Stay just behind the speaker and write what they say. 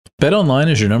BetOnline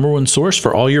is your number one source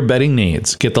for all your betting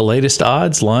needs. Get the latest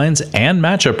odds, lines, and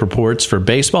matchup reports for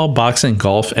baseball, boxing,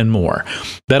 golf, and more.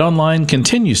 BetOnline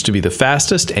continues to be the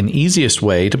fastest and easiest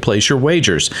way to place your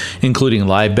wagers, including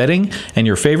live betting and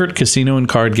your favorite casino and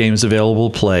card games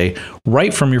available to play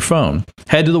right from your phone.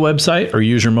 Head to the website or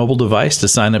use your mobile device to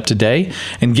sign up today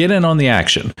and get in on the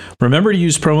action. Remember to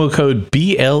use promo code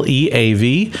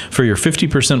BLEAV for your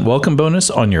 50% welcome bonus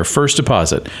on your first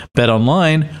deposit.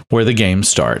 BetOnline, where the game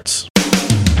starts.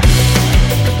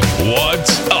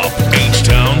 What's up,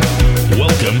 H-Town?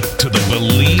 Welcome to the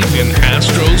Believe in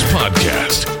Astros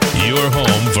podcast, your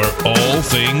home for all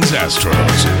things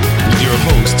Astros, with your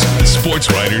hosts, sports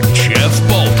writer Jeff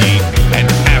Balke and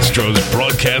Astros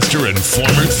broadcaster and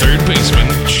former third baseman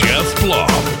Jeff Blum.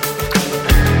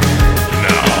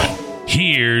 Now,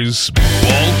 here's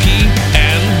Balke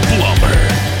and Blummer.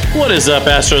 What is up,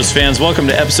 Astros fans? Welcome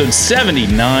to episode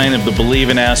 79 of the Believe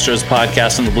in Astros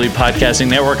podcast on the Believe Podcasting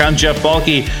Network. I'm Jeff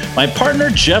Balke. My partner,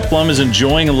 Jeff Blum, is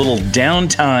enjoying a little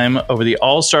downtime over the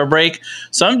All-Star break.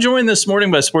 So I'm joined this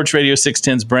morning by Sports Radio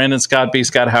 610's Brandon Scott. B.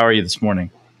 Scott, how are you this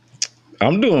morning?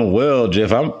 I'm doing well,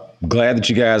 Jeff. I'm glad that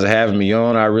you guys are having me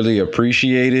on. I really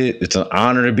appreciate it. It's an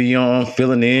honor to be on,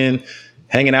 filling in,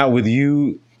 hanging out with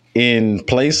you in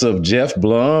place of Jeff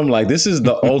Blum. Like, this is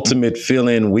the ultimate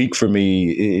fill-in week for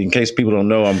me. In case people don't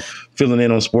know, I'm filling in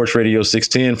on Sports Radio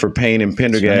 610 for Payne and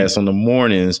Pendergast on the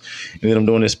mornings. And then I'm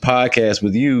doing this podcast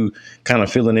with you, kind of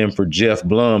filling in for Jeff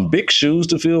Blum. Big shoes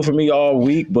to fill for me all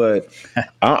week, but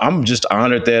I'm just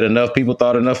honored that enough people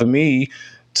thought enough of me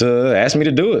to ask me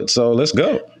to do it. So let's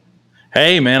go.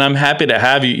 Hey, man, I'm happy to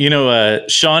have you. You know,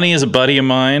 Shawnee is a buddy of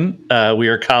mine. We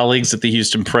are colleagues at the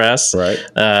Houston Press. Right.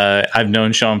 I've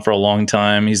known Sean for a long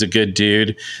time. He's a good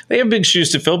dude. They have big shoes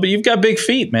to fill, but you've got big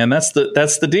feet, man. That's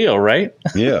the deal, right?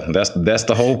 Yeah, that's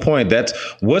the whole point.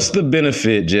 What's the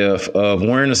benefit, Jeff, of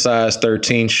wearing a size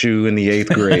 13 shoe in the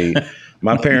 8th grade?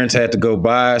 My parents had to go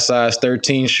buy a size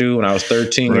 13 shoe when I was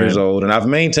 13 years old, and I've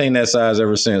maintained that size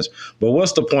ever since. But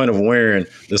what's the point of wearing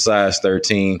the size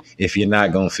 13 if you're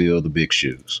not going to fill the big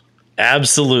shoes?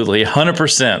 Absolutely,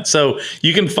 100%. So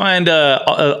you can find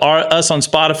us on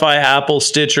Spotify, Apple,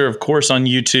 Stitcher, of course, on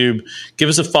YouTube. Give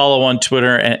us a follow on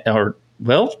Twitter,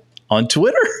 on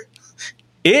Twitter.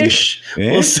 Ish.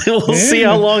 Yeah. We'll see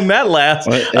how long that lasts.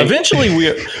 Eventually,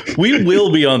 we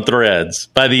will be on Threads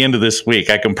by the end of this week.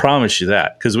 I can promise you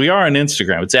that, because we are on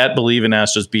Instagram. It's at Believe in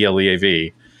Astros,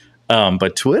 BLEAV.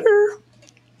 But Twitter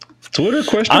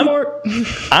question mark?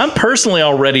 I'm personally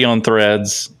already on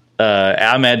Threads.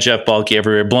 I'm at Jeff Balke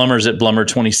everywhere. Blummer's at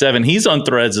Blummer27. He's on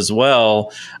Threads as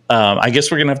well. I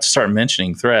guess we're going to have to start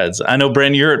mentioning Threads. I know,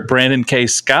 Brandon, you're at Brandon K.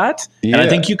 Scott. Yeah. And I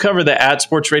think you cover the at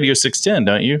Sports Radio 610,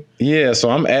 don't you? Yeah, so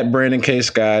I'm at Brandon K.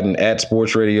 Scott and at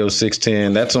Sports Radio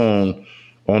 610. That's on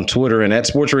Twitter, and at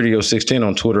Sports Radio 610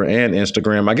 on Twitter and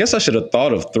Instagram. I guess I should have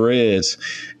thought of Threads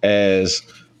as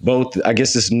both, I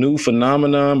guess, this new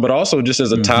phenomenon, but also just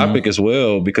as a topic as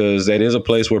well, because that is a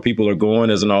place where people are going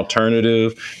as an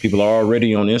alternative. People are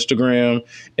already on Instagram,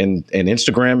 and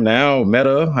Instagram now,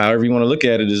 Meta, however you want to look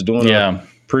at it, is doing a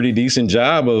pretty decent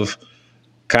job of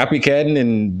copycatting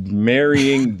and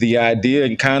marrying the idea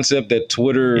and concept that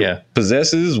Twitter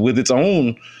possesses with its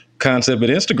own concept at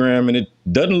Instagram, and it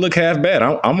doesn't look half bad.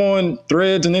 I'm on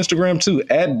Threads and Instagram too,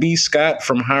 at B Scott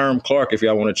from Hiram Clark, if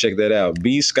y'all want to check that out.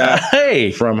 B Scott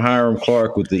from Hiram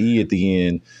Clark with the E at the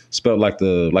end, spelled like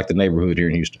the neighborhood here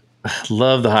in Houston.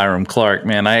 Love the Hiram Clark,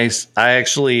 man. I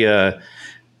actually I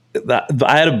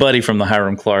had a buddy from the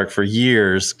Hiram Clark for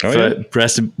years.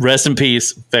 Rest in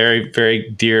peace. Very, very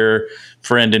dear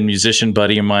friend and musician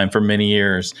buddy of mine for many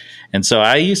years. And so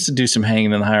I used to do some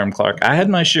hanging in the Hiram Clark. I had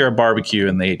my share of barbecue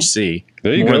in the HC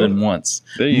more than once.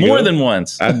 More than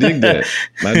once. I dig that.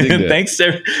 Thanks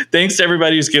to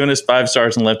everybody who's given us 5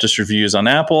 stars and left us reviews on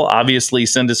Apple. Obviously,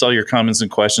 send us all your comments and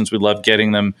questions. We love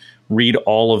getting them. Read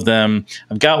all of them.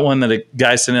 I've got one that a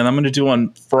guy sent in. I'm going to do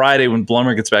on Friday when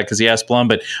Blummer gets back, because he asked Blum.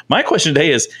 But my question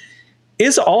today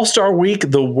is All-Star Week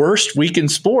the worst week in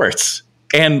sports?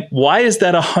 And why is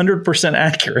that 100%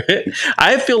 accurate?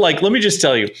 I feel like, let me just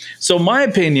tell you. So my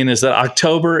opinion is that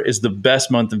October is the best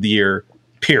month of the year,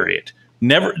 period.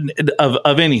 Never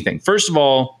of anything. First of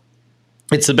all,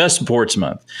 it's the best sports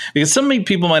month, because some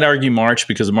people might argue March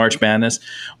because of March Madness,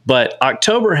 but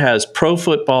October has pro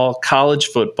football, college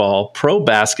football, pro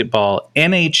basketball,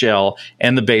 NHL,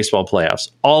 and the baseball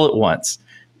playoffs all at once.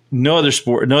 No other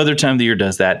sport, no other time of the year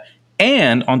does that.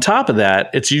 And on top of that,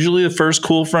 it's usually the first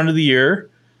cool front of the year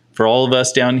for all of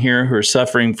us down here who are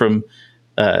suffering from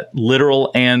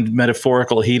literal and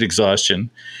metaphorical heat exhaustion.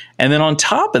 And then on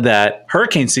top of that,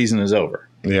 hurricane season is over.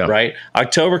 Yeah. Right.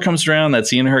 October comes around. That's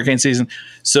the end of hurricane season.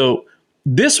 So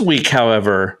this week,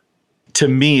 however, to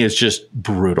me is just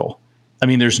brutal. I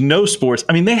mean, there's no sports.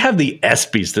 I mean, they have the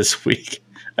ESPYs this week.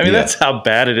 I mean, that's how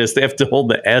bad it is. They have to hold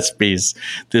the ESPYs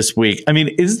this week. I mean,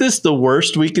 is this the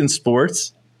worst week in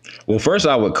sports? Well, first,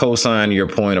 I would co-sign your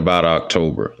point about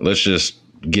October. Let's just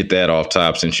get that off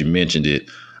top since you mentioned it.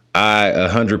 I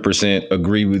 100%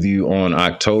 agree with you on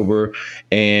October.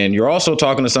 And you're also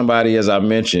talking to somebody, as I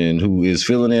mentioned, who is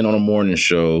filling in on a morning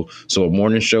show. So a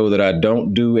morning show that I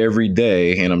don't do every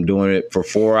day, and I'm doing it for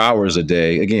 4 hours a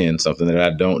day. Again, something that I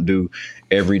don't do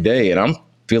every day. And I'm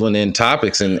filling in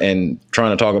topics and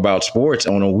trying to talk about sports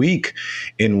on a week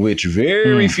in which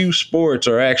very few sports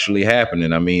are actually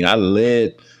happening. I mean, I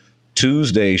led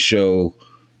Tuesday's show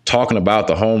talking about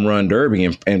the home run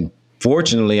derby, and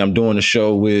fortunately, I'm doing a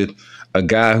show with a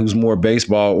guy who's more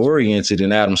baseball oriented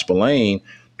than Adam Spillane,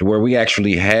 to where we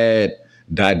actually had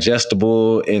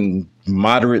digestible and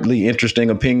moderately interesting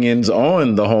opinions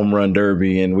on the home run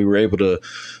derby. And we were able to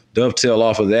dovetail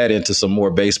off of that into some more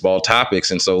baseball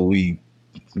topics. And so we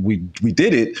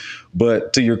did it.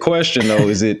 But to your question, though,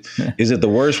 is it the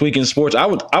worst week in sports? I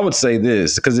would say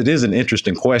this, because it is an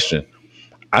interesting question.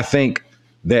 I think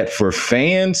that for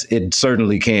fans, it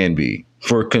certainly can be.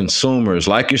 For consumers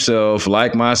like yourself,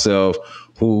 like myself,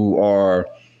 who are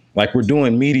like, we're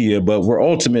doing media, but we're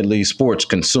ultimately sports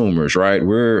consumers, right?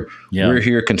 We're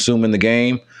here consuming the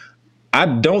game. I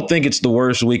don't think it's the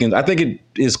worst weekend. I think it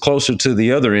is closer to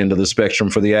the other end of the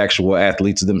spectrum for the actual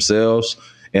athletes themselves.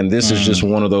 And this is just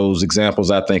one of those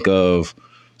examples, I think, of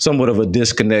somewhat of a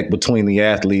disconnect between the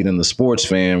athlete and the sports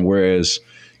fan, whereas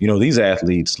these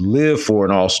athletes live for an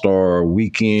all-star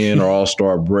weekend or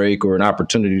all-star break or an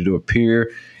opportunity to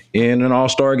appear in an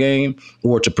all-star game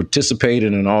or to participate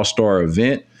in an all-star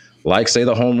event, like, say,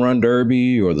 the home run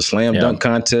derby or the slam dunk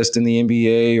contest in the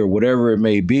NBA or whatever it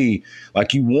may be.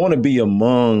 Like, you want to be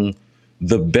among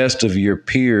the best of your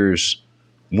peers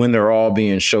when they're all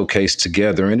being showcased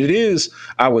together. And it is,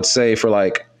 I would say, for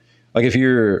like if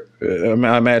you're,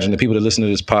 I imagine the people that listen to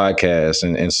this podcast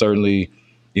and certainly,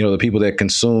 the people that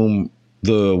consume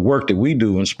the work that we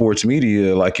do in sports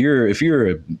media, like, if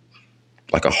you're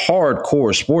like a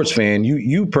hardcore sports fan,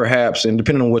 you perhaps, and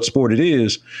depending on what sport it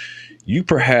is, you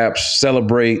perhaps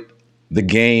celebrate the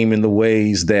game in the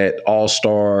ways that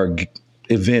all-star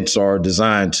events are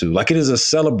designed to. Like, it is a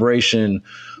celebration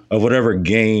of whatever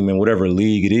game and whatever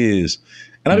league it is.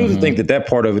 And I do think that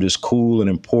part of it is cool and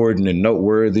important and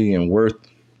noteworthy and worth,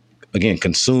 again,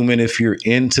 consuming if you're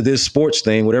into this sports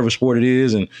thing, whatever sport it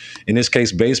is, and in this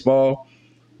case, baseball.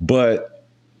 But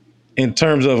in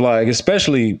terms of, like,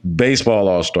 especially baseball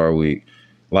All-Star Week,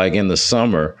 like in the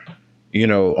summer,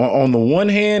 on the one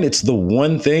hand, it's the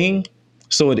one thing.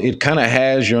 So it kind of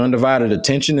has your undivided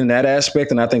attention in that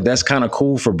aspect. And I think that's kind of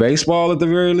cool for baseball at the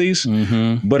very least.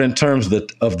 But in terms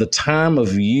of the time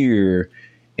of year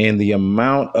and the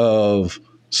amount of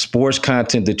sports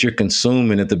content that you're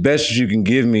consuming, at the best you can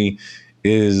give me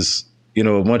is, a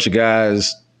bunch of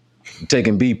guys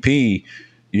taking BP,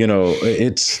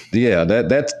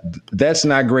 that's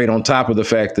not great, on top of the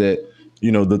fact that,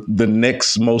 the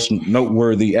next most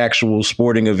noteworthy actual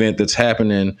sporting event that's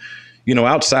happening,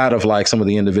 outside of like some of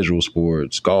the individual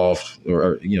sports, golf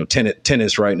or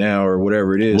tennis right now or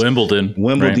whatever it is. Wimbledon.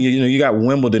 Right. You got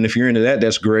Wimbledon. If you're into that,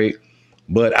 that's great.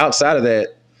 But outside of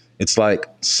that, it's like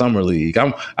Summer League.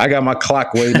 I got my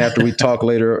clock waiting after we talk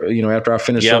later. After I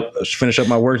finish up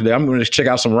my work today, I'm going to check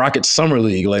out some Rocket Summer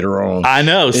League later on. I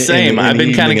know, same. I've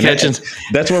been kind of catching.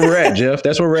 That's where we're at, Jeff.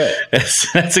 That's where we're at.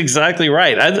 That's exactly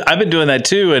right. I've been doing that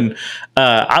too, and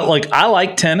I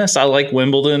like tennis. I like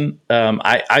Wimbledon.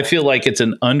 I feel like it's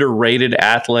an underrated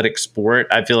athletic sport.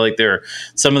 I feel like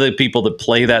some of the people that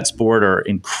play that sport are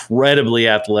incredibly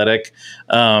athletic,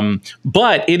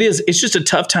 but it's just a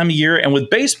tough time of year. And with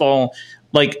baseball,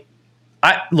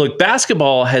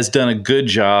 basketball has done a good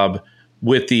job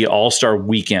with the All-Star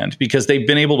weekend because they've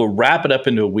been able to wrap it up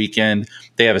into a weekend.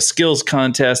 They have a skills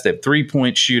contest. They have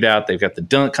 3-point shootout. They've got the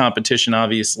dunk competition,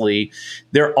 obviously.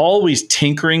 They're always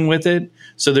tinkering with it.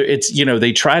 So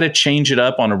they try to change it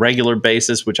up on a regular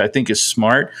basis, which I think is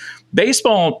smart.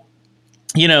 Baseball,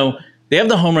 they have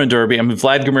the home run derby. I mean,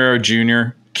 Vlad Guerrero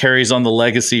Jr. carries on the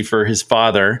legacy for his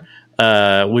father,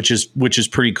 which is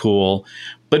pretty cool.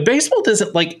 But baseball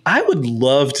doesn't, I would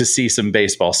love to see some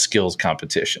baseball skills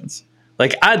competitions.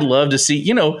 I'd love to see,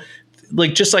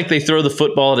 just like they throw the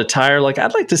football at a tire,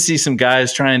 I'd like to see some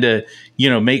guys trying to,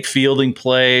 make fielding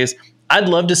plays. I'd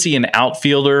love to see an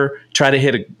outfielder try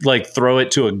to throw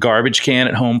it to a garbage can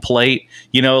at home plate.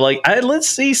 Let's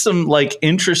see some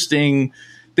interesting.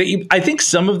 I think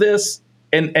some of this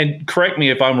and correct me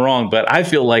if I'm wrong, but I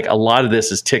feel like a lot of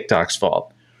this is TikTok's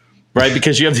fault, right?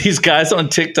 Because you have these guys on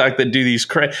TikTok that do these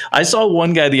I saw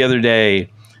one guy the other day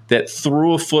that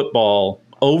threw a football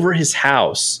over his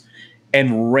house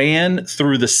and ran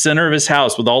through the center of his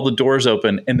house with all the doors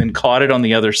open and then caught it on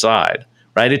the other side.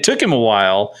 Right. It took him a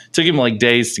while. It took him like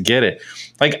days to get it.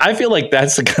 Like, I feel like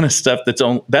that's the kind of stuff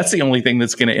that's the only thing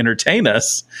that's going to entertain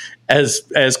us as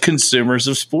consumers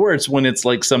of sports. When it's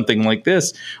like something like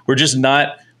this, we just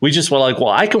were like, well,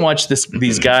 I can watch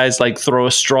these guys like throw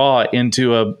a straw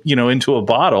into a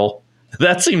bottle.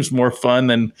 That seems more fun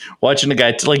than watching a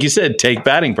guy, like you said, take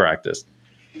batting practice.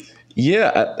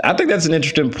 Yeah, I think that's an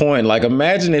interesting point. Like,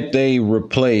 imagine if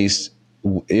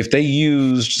they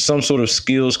used some sort of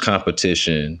skills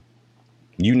competition,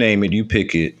 you name it, you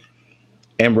pick it,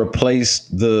 and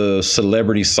replaced the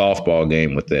celebrity softball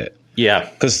game with that. Yeah.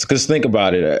 Because think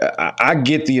about it. I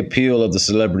get the appeal of the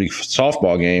celebrity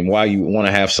softball game, why you want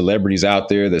to have celebrities out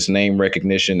there, that's name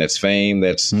recognition, that's fame,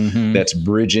 that's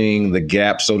bridging the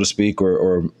gap, so to speak,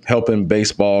 or helping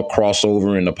baseball cross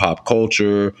over into pop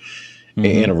culture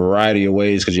in a variety of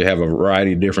ways, because you have a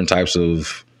variety of different types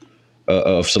of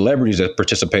celebrities that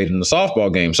participate in the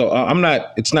softball game. So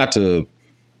it's not to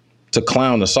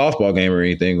clown the softball game or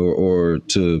anything, or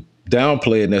to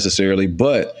downplay it necessarily,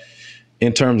 but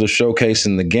in terms of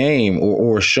showcasing the game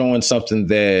or showing something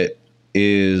that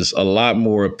is a lot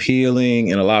more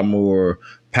appealing and a lot more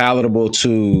palatable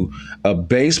to a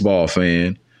baseball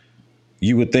fan,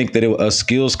 you would think that a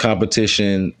skills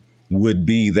competition would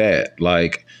be that.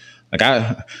 Like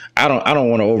I don't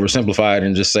want to oversimplify it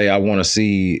and just say I want to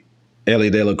see Ellie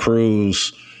De La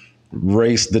Cruz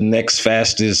race the next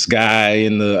fastest guy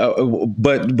in the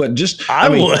but just I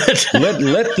would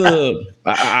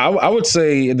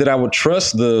say that I would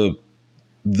trust the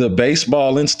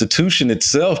baseball institution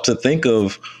itself to think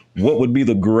of what would be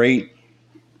the great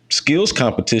skills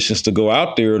competitions to go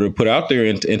out there, to put out there,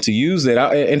 and to use that.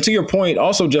 And to your point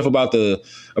also, Jeff, about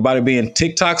it being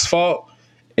TikTok's fault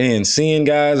and seeing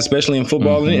guys, especially in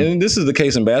football, and this is the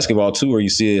case in basketball too, where you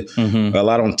see a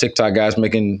lot on TikTok, guys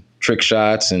making trick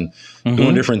shots and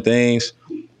doing different things.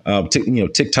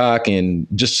 TikTok and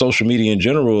just social media in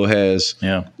general has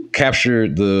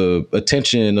captured the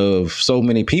attention of so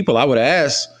many people. I would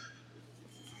ask,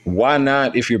 why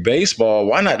not, if you're baseball,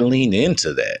 why not lean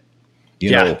into that?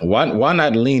 You know, why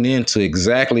not lean into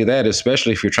exactly that,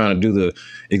 especially if you're trying to do the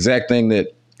exact thing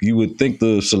that you would think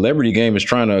the celebrity game is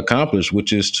trying to accomplish,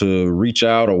 which is to reach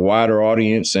out a wider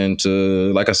audience and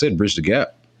to, like I said, bridge the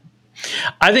gap.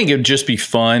 I think it would just be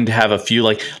fun to have a few,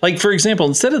 like for example,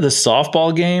 instead of the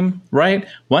softball game, right?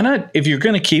 Why not, if you're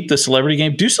going to keep the celebrity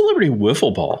game, do celebrity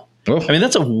wiffle ball. Oh. I mean,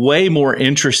 that's a way more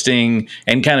interesting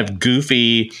and kind of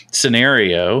goofy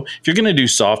scenario. If you're going to do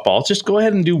softball, just go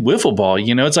ahead and do wiffle ball.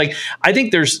 You know, it's like, I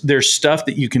think there's stuff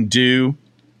that you can do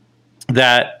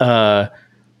that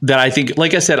I think,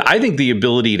 like I said, I think the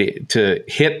ability to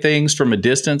hit things from a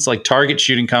distance, like target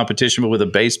shooting competition, but with a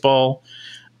baseball,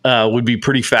 would be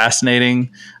pretty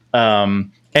fascinating.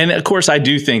 And of course, I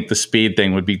do think the speed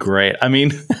thing would be great. I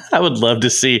mean, I'd love to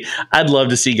see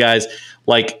guys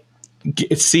like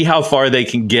see how far they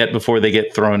can get before they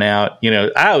get thrown out. You know,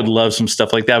 I would love some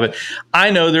stuff like that, but I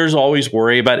know there's always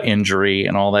worry about injury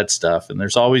and all that stuff. And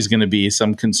there's always going to be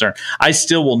some concern. I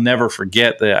still will never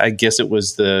forget that. I guess it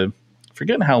was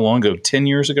forgetting how long ago, 10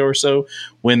 years ago or so,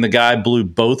 when the guy blew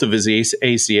both of his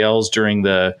ACLs during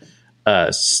the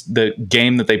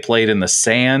game that they played in the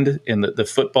sand in the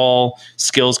football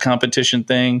skills competition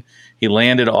thing. He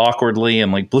landed awkwardly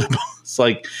and like blew. It's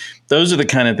like, those are the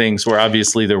kind of things where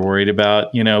obviously they're worried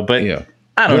about, you know, but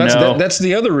I don't know. That's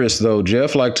the other risk though,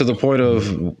 Jeff, like to the point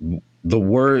of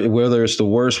whether it's the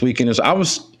worst weekend.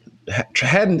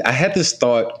 I had this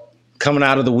thought coming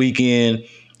out of the weekend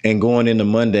and going into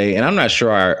Monday, and I'm not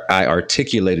sure I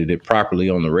articulated it properly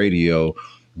on the radio,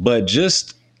 but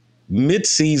just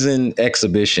mid-season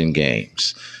exhibition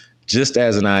games, just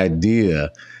as an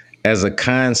idea, as a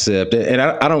concept. And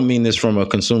I don't mean this from a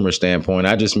consumer standpoint.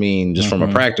 I just mean just from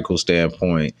a practical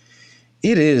standpoint.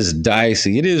 It is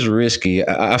dicey. It is risky.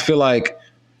 I feel like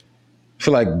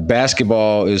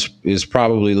basketball is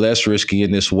probably less risky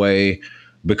in this way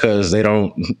because they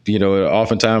don't,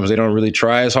 oftentimes they don't really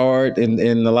try as hard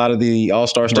in a lot of the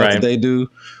all-star stuff that they do.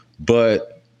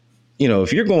 But,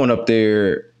 if you're going up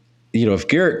there, if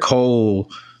Garrett Cole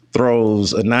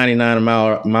throws a 99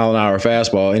 mile an hour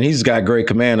fastball, and he's got great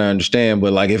command, I understand,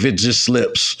 but like if it just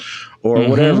slips or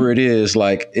whatever it is,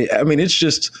 it's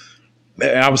just,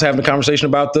 I was having a conversation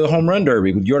about the home run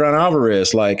derby with Yordan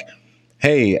Alvarez. Like,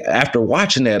 hey, after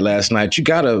watching that last night, you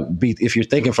got to be, if you're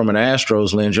thinking from an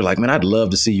Astros lens, you're like, man, I'd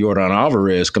love to see Yordan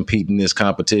Alvarez compete in this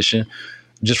competition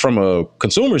just from a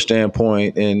consumer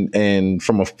standpoint and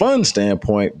from a fun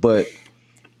standpoint. But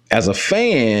as a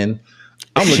fan,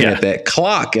 I'm looking at that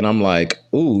clock and I'm like,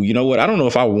 ooh, you know what? I don't know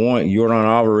if I want Yordan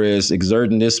Alvarez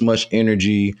exerting this much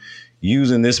energy,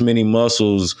 using this many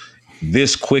muscles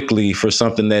this quickly for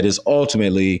something that is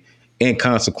ultimately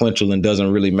inconsequential and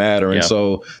doesn't really matter. And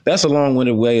so that's a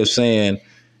long-winded way of saying,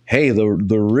 hey, the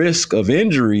risk of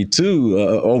injury too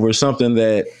over something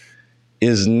that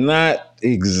is not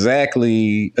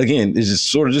exactly, again, is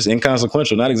just sort of just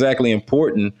inconsequential, not exactly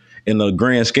important in the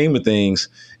grand scheme of things,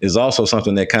 is also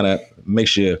something that kind of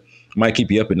might keep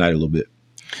you up at night a little bit.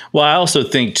 Well, I also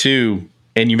think too,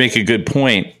 and you make a good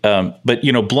point, but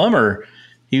Blummer,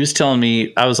 he was telling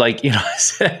me, I was like, I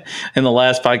said in the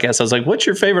last podcast, I was like, what's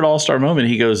your favorite All-Star moment?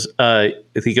 He goes,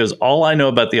 all I know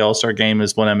about the All-Star game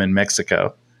is when I'm in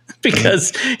Mexico,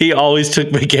 because he always took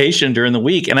vacation during the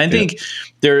week. And I think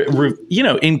there,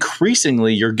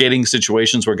 increasingly you're getting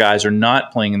situations where guys are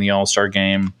not playing in the All-Star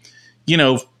game,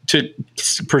 to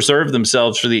preserve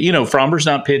themselves for the, Fromber's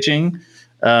not pitching,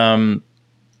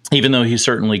 even though he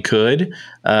certainly could,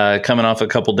 coming off a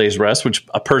couple days rest, which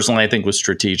personally I think was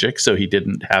strategic, so he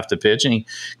didn't have to pitch, and he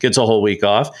gets a whole week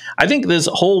off. I think this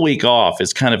whole week off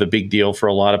is kind of a big deal for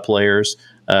a lot of players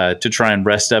to try and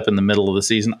rest up in the middle of the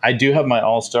season. I do have my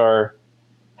All-Star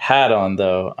hat on,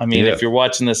 though. I mean, if you're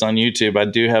watching this on YouTube, I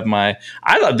do have I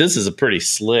thought this is a pretty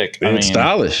slick. It's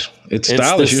stylish. It's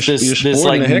stylish. You're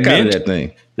sporting the heck out of that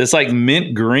thing. This like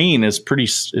mint green is pretty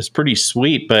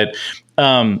sweet, but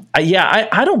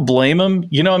I don't blame him.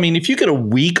 If you get a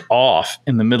week off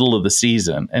in the middle of the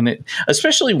season, and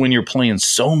especially when you're playing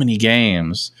so many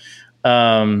games,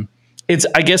 I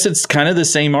guess it's kind of the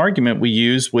same argument we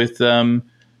use with,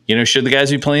 should the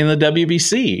guys be playing the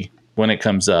WBC when it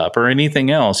comes up or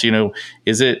anything else?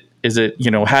 Is it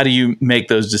how do you make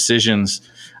those decisions?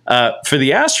 For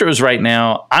the Astros right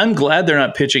now, I'm glad they're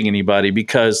not pitching anybody,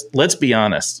 because let's be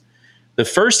honest, the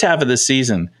first half of the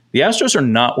season, the Astros are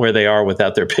not where they are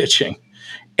without their pitching.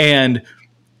 And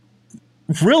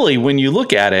really, when you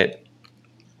look at it,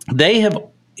 they have,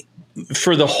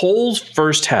 for the whole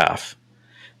first half,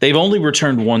 they've only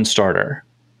returned one starter,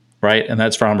 right? And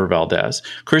that's Framber Valdez.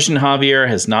 Christian Javier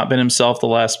has not been himself the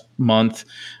last month.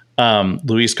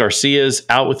 Luis Garcia's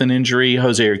out with an injury.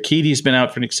 Jose Urquidy's been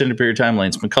out for an extended period of time.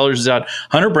 Lance McCullers is out.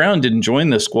 Hunter Brown didn't join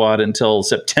the squad until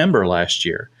September last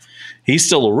year. He's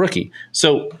still a rookie.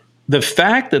 So the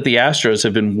fact that the Astros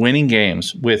have been winning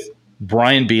games with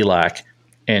Brian Bielak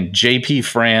and JP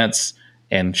France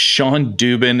and Sean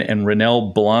Dubin and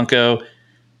Renel Blanco,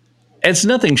 it's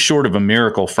nothing short of a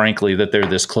miracle, frankly, that they're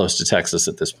this close to Texas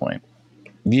at this point.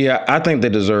 Yeah, I think they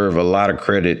deserve a lot of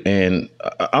credit, and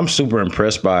I'm super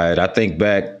impressed by it. I think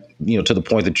back, to the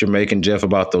point that you're making, Jeff,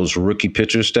 about those rookie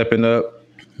pitchers stepping up.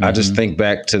 Mm-hmm. I just think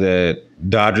back to that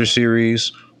Dodger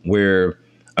series where,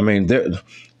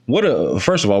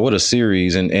 first of all, what a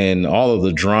series, and all of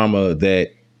the drama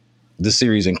that the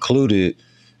series included.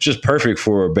 Just perfect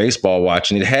for baseball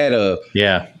watching. It had a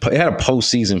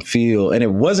postseason feel, and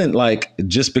it wasn't like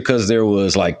just because there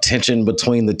was like tension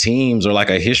between the teams or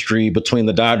like a history between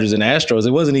the Dodgers and Astros.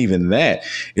 It wasn't even that.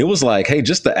 It was like, hey,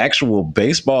 just the actual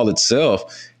baseball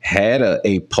itself had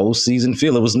a postseason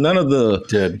feel. It was none of the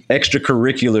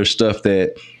extracurricular stuff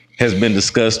that has been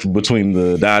discussed between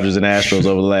the Dodgers and Astros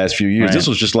over the last few years. Right. This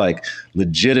was just like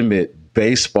legitimate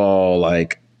baseball,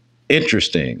 like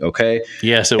interesting. Okay.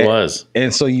 Yes, it was.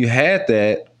 And so you had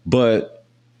that, but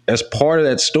as part of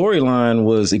that storyline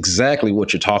was exactly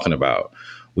what you're talking about,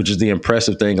 which is the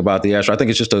impressive thing about the Astros. I think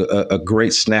it's just a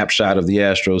great snapshot of the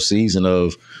Astros season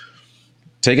of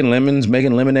taking lemons,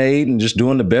 making lemonade, and just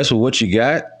doing the best with what you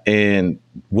got. And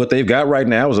what they've got right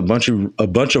now is a bunch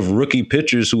of rookie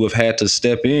pitchers who have had to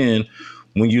step in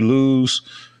when you lose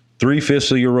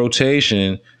 3/5 of your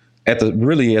rotation at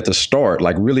the start,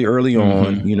 like really early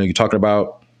on. You're talking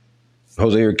about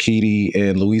Jose Urquidy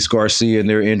and Luis Garcia and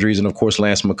their injuries, and of course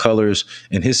Lance McCullers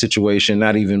and his situation,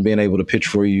 not even being able to pitch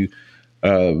for you.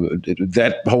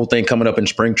 That whole thing coming up in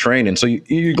spring training. So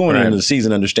you're going into the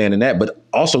season understanding that, but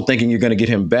also thinking you're going to get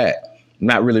him back,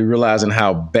 not really realizing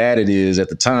how bad it is at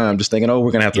the time. Just thinking,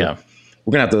 we're going to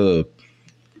have to,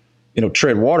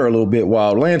 tread water a little bit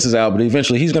while Lance is out, but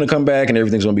eventually he's going to come back and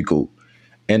everything's going to be cool.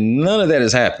 And none of that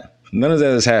has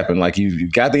happened. Like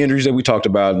you've got the injuries that we talked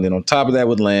about, and then on top of that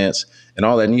with Lance and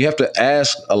all that, and you have to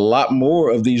ask a lot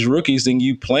more of these rookies than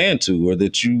you planned to, or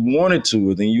that you wanted to,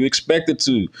 or than you expected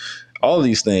to. All of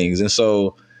these things. And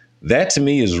so that to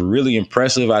me is really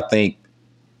impressive. I think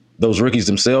those rookies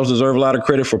themselves deserve a lot of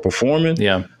credit for performing.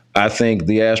 Yeah. I think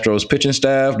the Astros pitching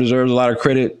staff deserves a lot of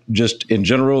credit just in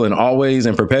general and always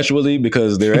and perpetually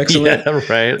because they're excellent. Yeah,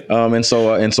 right. And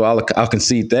so I'll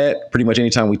concede that pretty much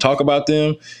anytime we talk about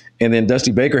them. And then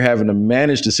Dusty Baker having to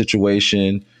manage the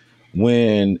situation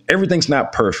when everything's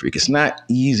not perfect. It's not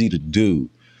easy to do.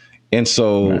 And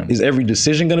so is every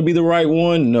decision going to be the right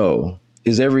one? No.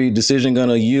 Is every decision going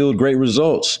to yield great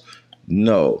results?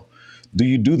 No. Do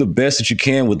you do the best that you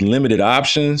can with limited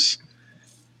options?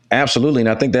 Absolutely. And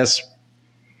I think that's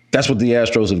what the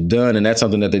Astros have done, and that's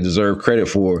something that they deserve credit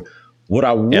for. What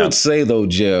I would say, though,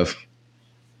 Jeff,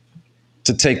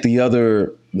 to take the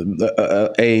other,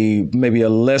 maybe a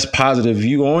less positive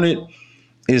view on it,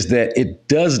 is that it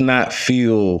does not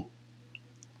feel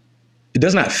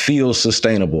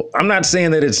sustainable. I'm not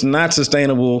saying that it's not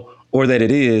sustainable or that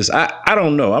it is. I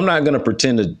don't know. I'm not going to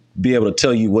pretend to be able to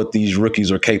tell you what these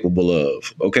rookies are capable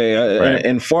of. Okay. Right.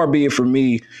 And far be it from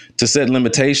me to set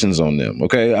limitations on them.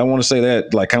 Okay. I want to say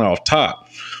that like kind of off top,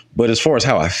 but as far as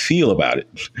how I feel about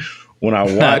it, when I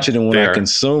watch it and when I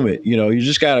consume it, you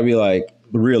just got to be like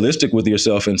realistic with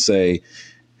yourself and say,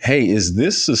 hey, is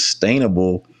this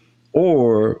sustainable?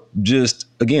 Or just,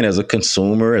 again, as a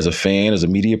consumer, as a fan, as a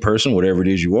media person, whatever it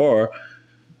is you are,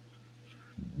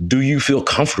 do you feel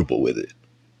comfortable with it?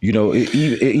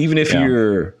 Even if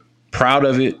you're proud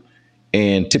of it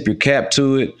and tip your cap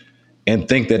to it and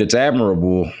think that it's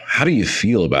admirable, how do you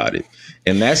feel about it?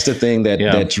 And that's the thing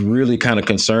that's really kind of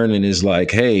concerning is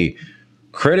like, hey,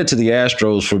 credit to the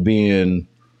Astros for being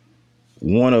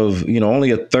one of,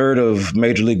 only a third of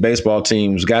Major League Baseball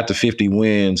teams got to 50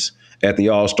 wins at the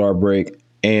All-Star break,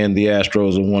 and the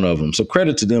Astros are one of them. So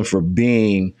credit to them for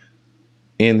being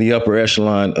in the upper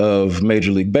echelon of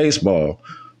Major League Baseball.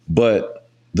 But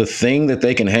the thing that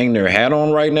they can hang their hat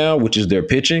on right now, which is their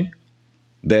pitching,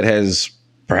 that has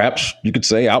perhaps you could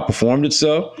say outperformed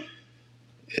itself,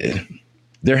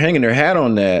 they're hanging their hat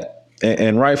on that,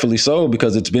 and rightfully so,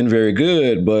 because it's been very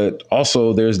good. But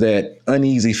also there's that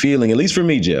uneasy feeling, at least for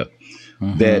me, Jeff,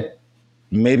 that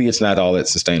maybe it's not all that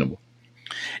sustainable.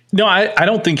 No, I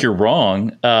don't think you're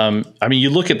wrong. You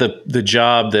look at the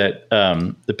job that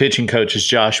the pitching coaches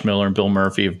Josh Miller and Bill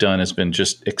Murphy have done has been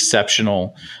just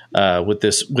exceptional with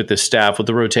this staff, with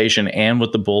the rotation and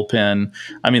with the bullpen.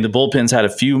 The bullpen's had a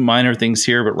few minor things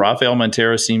here, but Rafael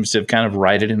Montero seems to have kind of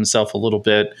righted himself a little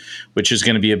bit, which is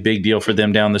going to be a big deal for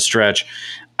them down the stretch.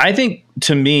 I think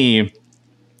the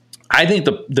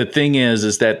thing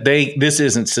is that this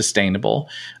isn't sustainable.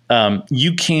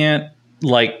 You can't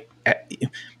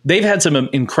they've had some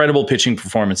incredible pitching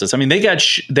performances. They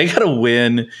got a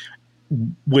win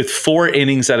with 4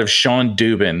 innings out of Sean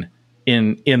Dubin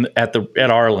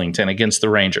at Arlington against the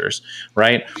Rangers,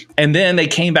 right? And then they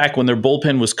came back when their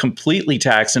bullpen was completely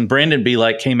taxed, and Brandon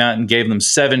Bielak came out and gave them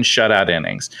 7 shutout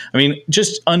innings.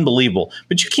 Just unbelievable.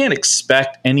 But you can't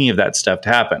expect any of that stuff to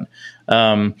happen.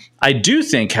 I do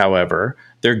think, however,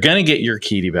 they're going to get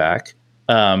Urquidy back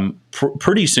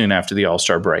pretty soon after the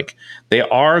All-Star break. They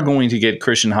are going to get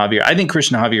Christian Javier. I think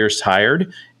Christian Javier is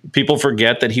tired. People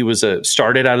forget that he was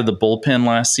started out of the bullpen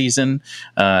last season.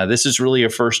 This is really a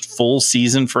first full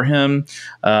season for him.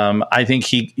 I think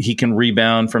he can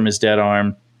rebound from his dead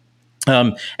arm.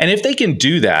 And if they can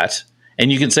do that,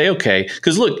 and you can say, okay,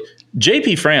 because look,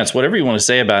 JP France, whatever you want to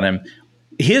say about him,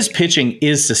 his pitching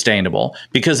is sustainable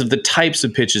because of the types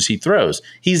of pitches he throws.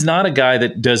 He's not a guy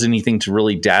that does anything to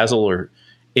really dazzle or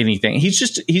anything. He's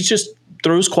just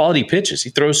throws quality pitches.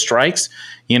 He throws strikes,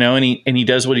 and he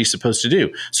does what he's supposed to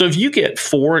do. So if you get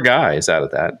 4 guys out of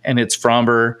that, and it's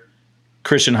Fromber,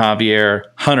 Christian Javier,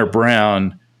 Hunter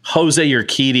Brown, Jose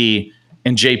Urquidy,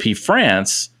 and JP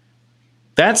France,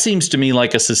 that seems to me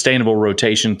like a sustainable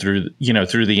rotation through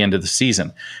the end of the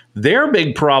season. Their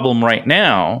big problem right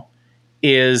now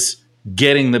is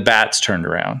getting the bats turned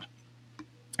around.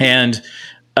 And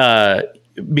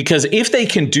because if they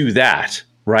can do that,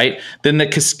 right, then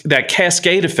that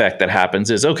cascade effect that happens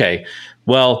is, okay,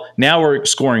 well, now we're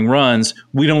scoring runs.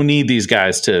 We don't need these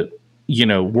guys to,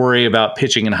 worry about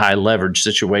pitching in high leverage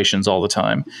situations all the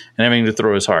time and having to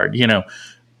throw as hard,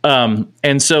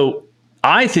 And so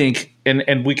I think,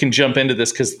 and we can jump into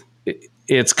this because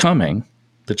it's coming.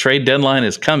 The trade deadline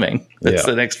is coming. That's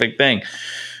the next big thing.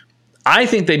 I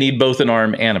think they need both an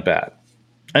arm and a bat.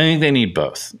 I think they need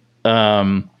both.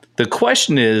 The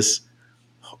question is,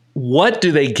 what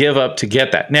do they give up to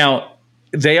get that? Now,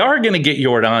 they are going to get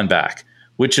Yordan back,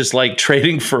 which is like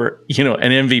trading for, an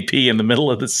MVP in the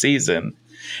middle of the season.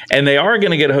 And they are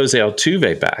going to get Jose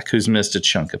Altuve back, who's missed a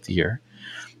chunk of the year.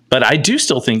 But I do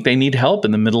still think they need help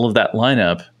in the middle of that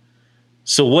lineup.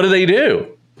 So what do they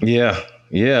do? Yeah.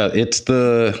 Yeah, it is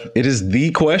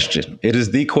the question. It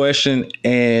is the question.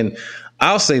 And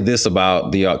I'll say this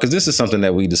about because this is something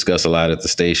that we discuss a lot at the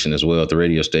station as well, at the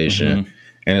radio station. Mm-hmm.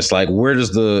 And it's like, where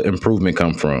does the improvement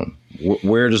come from?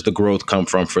 Where does the growth come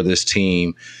from for this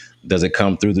team? Does it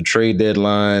come through the trade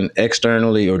deadline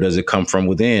externally, or does it come from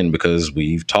within? Because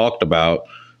we've talked about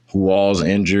who all's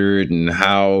injured and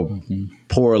how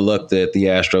poor luck that the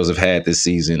Astros have had this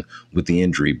season with the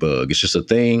injury bug. It's just a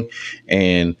thing.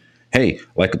 And hey,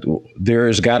 like,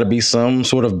 there's got to be some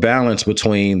sort of balance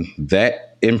between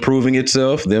that improving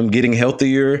itself, them getting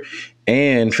healthier,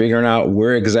 and figuring out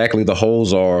where exactly the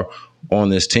holes are on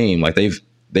this team. Like,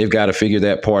 they've got to figure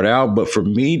that part out. But for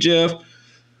me, Jeff,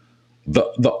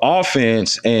 the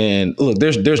offense, and look,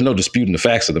 there's no disputing the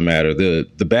facts of the matter.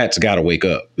 The bats got to wake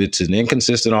up. It's an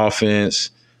inconsistent offense.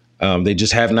 They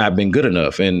just have not been good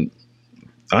enough. And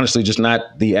honestly, just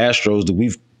not the Astros that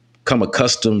we've come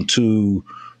accustomed to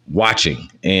watching.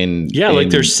 And like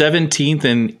they're 17th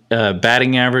in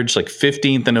batting average, like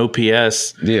 15th in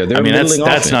OPS. Yeah,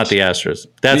 that's not the Astros.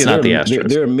 That's not the Astros.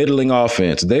 They're a middling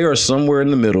offense. They are somewhere in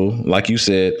the middle, like you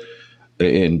said,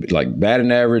 in like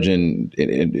batting average, and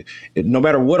no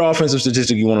matter what offensive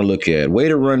statistic you want to look at,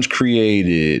 weighted runs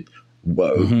created,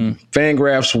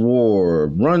 Fangraphs WAR,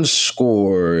 runs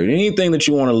scored, anything that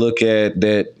you want to look at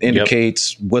that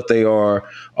indicates what they are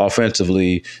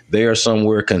offensively, they are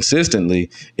somewhere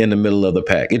consistently in the middle of the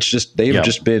pack. It's just they've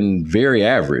just been very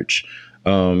average.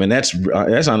 And that's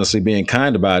honestly being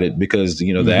kind about it, because,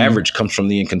 the average comes from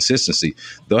the inconsistency.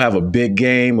 They'll have a big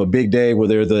game, a big day where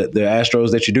they're the Astros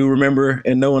that you do remember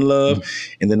and know and love.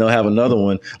 And then they'll have another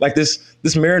one like this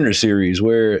Mariners series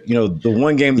where, the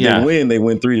one game that they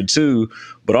win 3-2,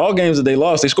 but all games that they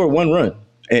lost, they scored one run.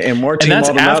 And Martin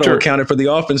Maldonado accounted for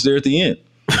the offense there at the end.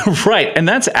 Right. And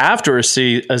that's after a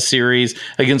series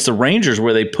against the Rangers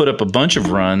where they put up a bunch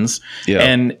of runs. Yeah.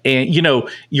 And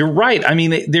you're right. I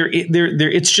mean,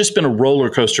 it's just been a roller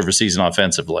coaster of a season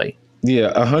offensively.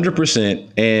 Yeah,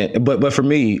 100%. But for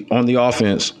me, on the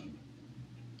offense,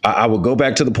 I would go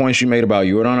back to the points you made about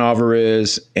Yordan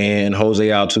Alvarez and Jose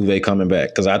Altuve coming back,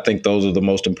 because I think those are the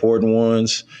most important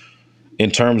ones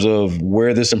in terms of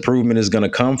where this improvement is going to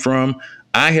come from.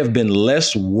 I have been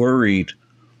less worried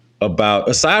about,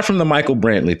 aside from the Michael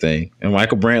Brantley thing, and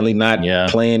Michael Brantley not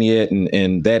playing yet,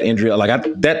 and that injury,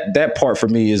 that part for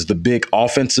me is the big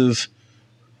offensive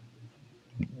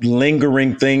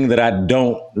lingering thing that I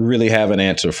don't really have an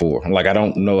answer for. Like, I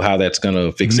don't know how that's going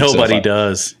to fix itself. Nobody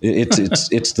does.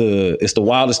 It's the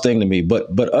wildest thing to me. But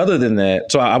other than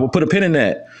that, so I would put a pin in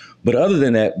that. But other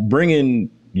than that, bringing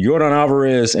Yordan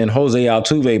Alvarez and Jose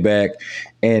Altuve back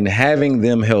and having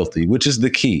them healthy, which is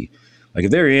the key. Like,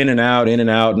 if they're in and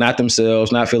out, not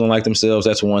themselves, not feeling like themselves,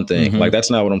 that's one thing. Like, that's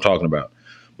not what I'm talking about.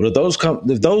 But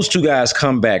if those two guys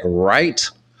come back right,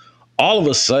 all of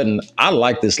a sudden, I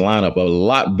like this lineup a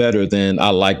lot better than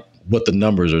I like what the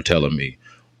numbers are telling me,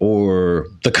 or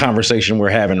the conversation we're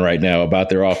having right now about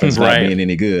their offense not being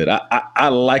any good. I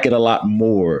like it a lot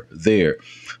more there.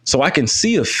 So I can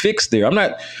see a fix there.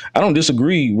 I don't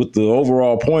disagree with the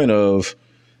overall point of,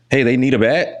 hey, they need a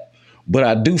bat. But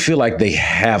I do feel like they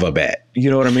have a bat.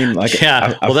 You know what I mean? Like,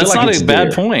 yeah. Well, that's not a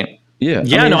bad point. Yeah.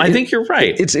 Yeah. I think you're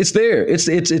right. It's there.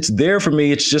 It's there for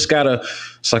me. It's just gotta.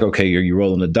 It's like, okay, you're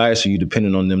rolling the dice. Are you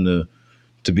depending on them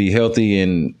to be healthy,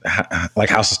 and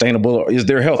how sustainable is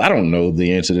their health? I don't know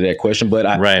the answer to that question, but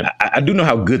I do know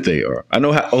how good they are. I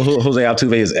know how Jose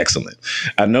Altuve is excellent.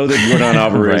 I know that Yordan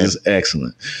Alvarez is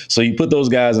excellent. So you put those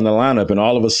guys in the lineup, and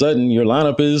all of a sudden your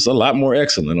lineup is a lot more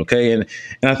excellent. Okay, and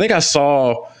I think I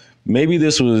saw. Maybe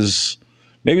this was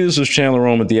Chandler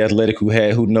Rome at The Athletic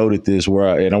who noted this,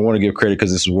 and I want to give credit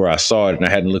because this is where I saw it and I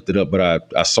hadn't looked it up, but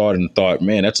I saw it and thought,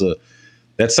 man,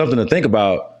 that's something to think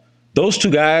about. Those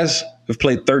two guys have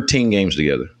played 13 games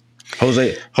together.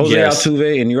 Jose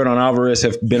Altuve and Yordan Alvarez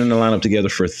have been in the lineup together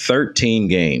for 13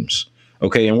 games.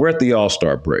 Okay, and we're at the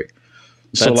All-Star break.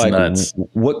 So nuts.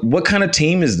 What kind of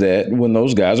team is that when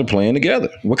those guys are playing together?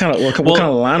 What kind of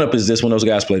lineup is this when those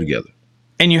guys play together?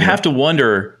 And you have to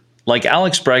wonder. Like,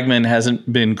 Alex Bregman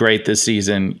hasn't been great this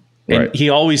season, and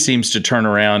he always seems to turn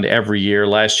around every year.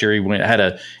 Last year, he had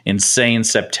an insane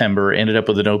September, ended up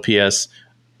with an OPS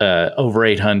over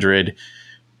 800.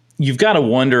 You've got to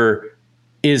wonder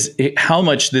how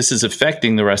much this is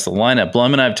affecting the rest of the lineup.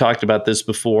 Blum and I have talked about this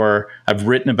before. I've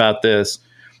written about this.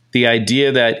 The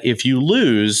idea that if you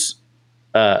lose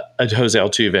a Jose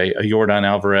Altuve, a Yordan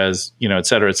Alvarez, et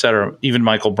cetera, even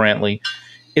Michael Brantley,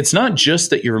 it's not just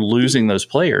that you're losing those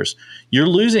players. You're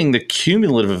losing the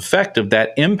cumulative effect of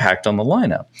that impact on the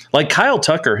lineup. Like, Kyle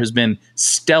Tucker has been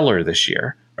stellar this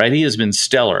year, right? He has been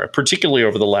stellar, particularly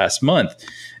over the last month.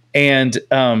 And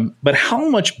but how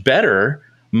much better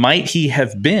might he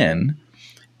have been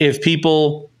if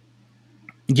people,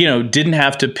 didn't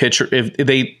have to pitch, if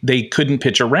they couldn't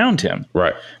pitch around him,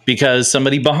 Right. because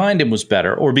somebody behind him was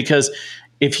better, or because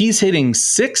if he's hitting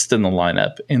sixth in the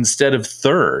lineup instead of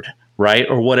third, right,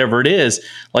 or whatever it is,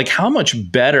 like how much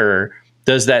better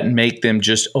does that make them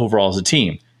just overall as a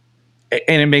team?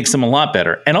 And it makes them a lot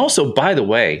better. And also, by the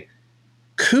way,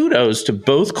 kudos to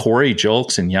both Corey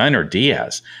Julks and Yainer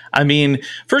Diaz. I mean,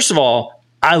 first of all,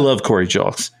 I love Corey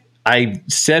Julks. I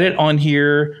said it on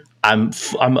here. I'm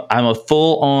a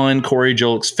full-on Corey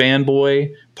Julks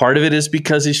fanboy. Part of it is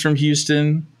because he's from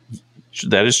Houston.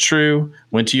 That is true.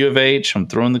 Went to U of H. I'm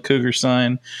throwing the Cougar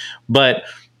sign. But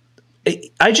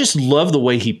I just love the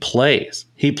way he plays.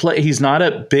 He's not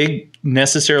a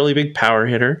necessarily big power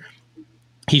hitter.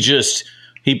 He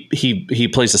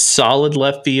plays a solid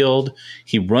left field.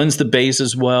 He runs the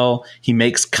bases well. He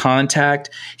makes contact.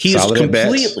 He solid is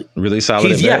completely really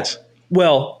solid at bats.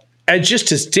 Well,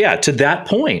 to that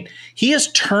point, he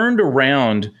has turned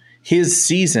around his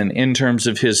season in terms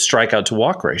of his strikeout to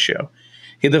walk ratio.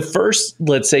 The first,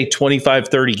 let's say, 25,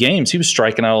 30 games, he was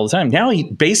striking out all the time. Now he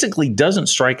basically doesn't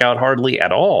strike out hardly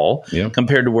at all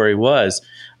compared to where he was.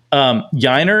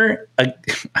 Yainer,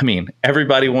 I mean,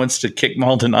 everybody wants to kick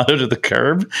Maldonado to the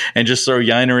curb and just throw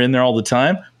Yainer in there all the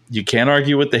time. You can't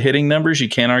argue with the hitting numbers. You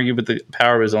can't argue with the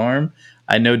power of his arm.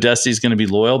 I know Dusty's going to be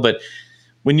loyal, but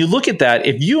when you look at that,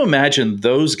 if you imagine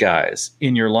those guys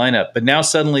in your lineup, but now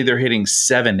suddenly they're hitting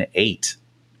 7-8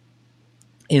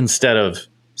 instead of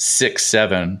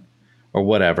 6-7 or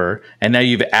whatever, and now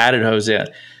you've added Jose.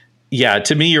 Yeah,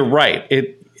 to me, you're right.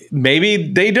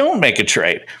 Maybe they don't make a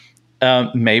trade.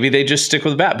 Maybe they just stick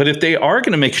with the bat. But if they are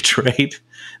going to make a trade,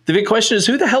 the big question is,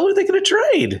 who the hell are they going to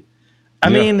trade? I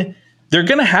mean, they're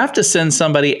going to have to send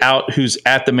somebody out who's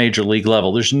at the major league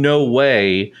level. There's no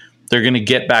way they're going to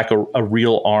get back a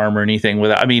real arm or anything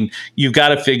with it. I mean, you've got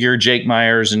to figure Jake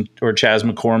Myers or Chas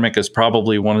McCormick is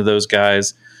probably one of those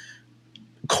guys.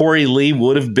 Corey Lee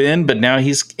would have been, but now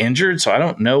he's injured, so I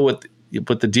don't know what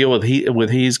the deal with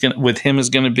him is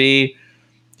going to be.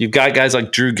 You've got guys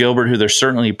like Drew Gilbert, who they're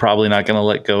certainly probably not going to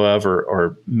let go of,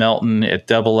 or Melton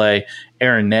at AA,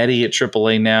 Aaron Netty at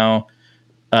AAA now,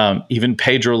 even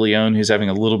Pedro Leon, who's having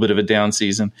a little bit of a down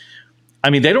season. I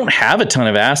mean, they don't have a ton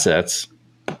of assets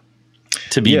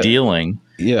to be dealing.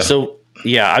 Yeah. So,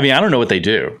 I mean, I don't know what they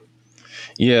do.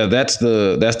 Yeah, that's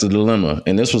the dilemma.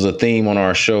 And this was a theme on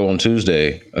our show on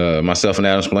Tuesday. Myself and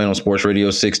Adam Spillane on Sports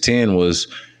Radio 610 was,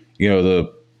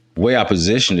 the way I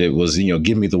positioned it was,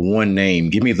 give me the one name,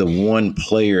 give me the one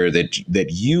player that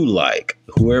you like,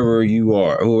 whoever you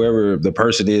are, whoever the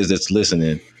person is that's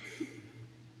listening.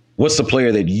 What's the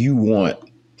player that you want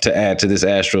to add to this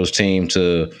Astros team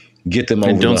to get them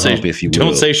over the hump, if you will?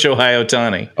 Don't say Shohei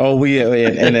Ohtani. Oh,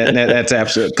 and that's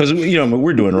absolutely, because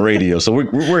we're doing radio, so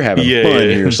we're having fun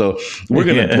here. So we're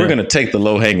gonna take the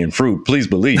low hanging fruit. Please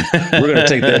believe we're gonna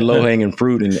take that low hanging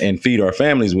fruit and feed our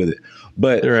families with it.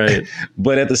 But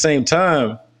at the same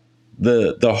time,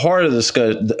 the heart of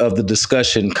the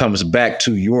discussion comes back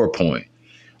to your point,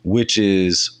 which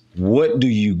is, what do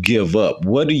you give up?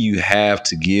 What do you have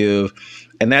to give?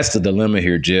 And that's the dilemma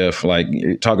here, Jeff. Like,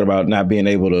 you're talking about not being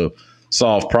able to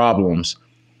solve problems.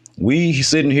 We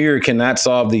sitting here cannot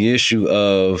solve the issue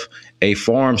of a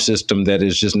farm system that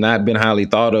has just not been highly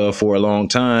thought of for a long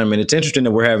time. And it's interesting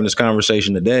that we're having this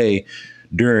conversation today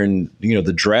during,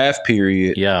 the draft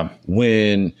period. Yeah.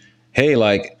 When, hey,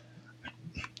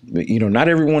 not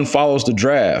everyone follows the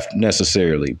draft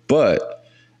necessarily, but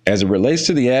as it relates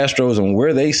to the Astros and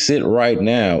where they sit right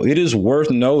now, it is worth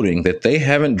noting that they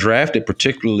haven't drafted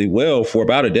particularly well for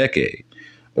about a decade,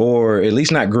 or at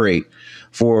least not great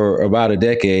for about a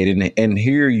decade. And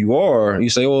here you are,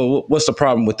 you say, well, what's the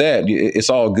problem with that?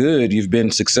 It's all good. You've been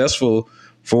successful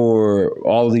for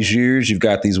all of these years. You've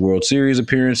got these World Series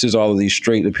appearances, all of these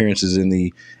straight appearances in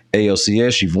the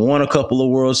ALCS. You've won a couple of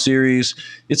World Series.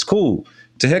 It's cool.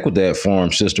 To heck with that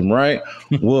farm system, right?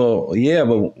 Well, yeah,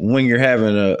 but when you're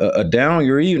having a down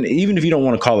year, even if you don't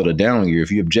want to call it a down year, if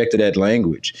you object to that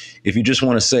language, if you just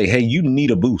want to say, hey, you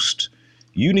need a boost,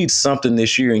 you need something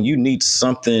this year, and you need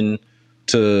something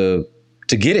to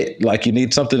get it, like you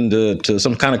need something to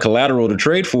some kind of collateral to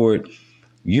trade for it,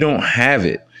 you don't have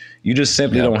it. You just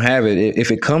simply don't have it.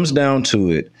 If it comes down to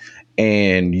it,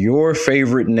 and your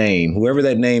favorite name, whoever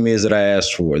that name is that I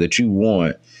asked for, that you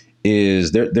want,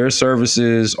 is their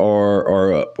services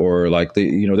are up, or like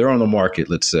they're on the market,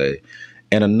 let's say,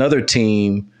 and another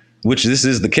team, which this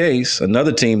is the case,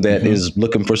 another team that is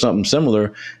looking for something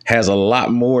similar, has a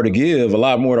lot more to give, a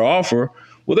lot more to offer.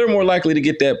 well, they're more likely to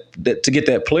get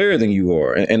that player than you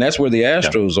are, and that's where the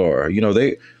Astros are. You know,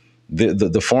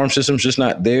 the farm system's just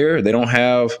not there. They don't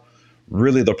have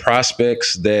really the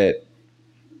prospects that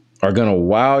are going to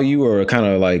wow you or kind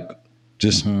of like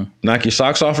just knock your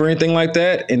socks off or anything like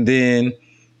that. And then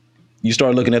you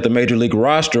start looking at the major league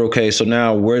roster. Okay, so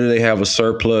now where do they have a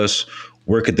surplus?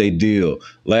 Where could they deal?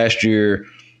 Last year,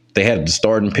 they had the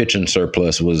starting pitching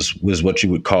surplus was what you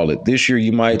would call it. This year,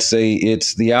 you might say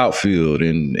it's the outfield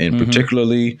and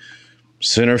particularly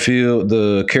center field,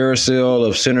 the carousel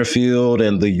of center field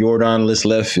and the Jordan-less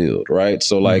left field, right?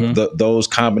 So like those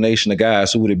combination of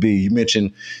guys, who would it be? You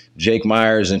mentioned Jake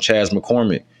Myers and Chas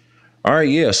McCormick. All right,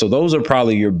 yeah. So those are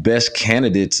probably your best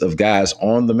candidates of guys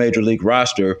on the major league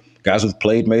roster, guys who've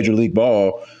played major league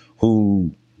ball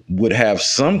who would have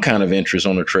some kind of interest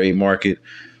on the trade market.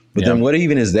 But then what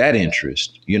even is that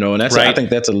interest? You know, and that's I think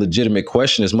that's a legitimate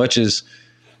question. As much as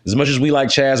we like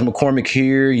Chas McCormick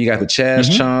here, you got the Chas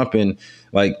Chomp, and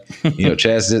like, you know,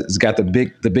 Chas has got the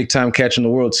big time catch in the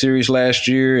World Series last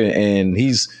year, and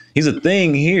he's a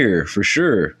thing here for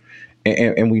sure.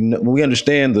 And we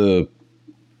understand the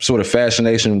sort of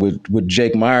fascination with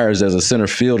Jake Myers as a center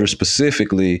fielder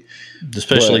specifically,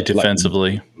 especially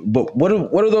defensively. But what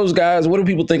are those guys? What do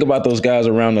people think about those guys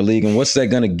around the league, and what's that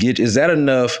going to get? Is that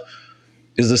enough?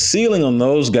 Is the ceiling on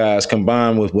those guys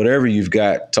combined with whatever you've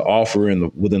got to offer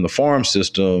within the farm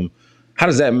system? How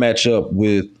does that match up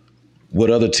with what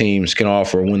other teams can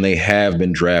offer when they have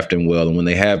been drafting well and when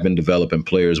they have been developing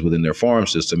players within their farm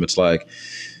system? It's like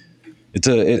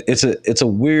it's a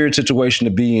weird situation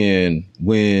to be in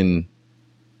when,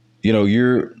 you know,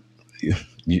 you're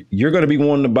going to be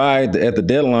wanting to buy at the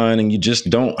deadline and you just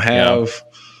don't have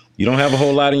a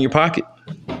whole lot in your pocket.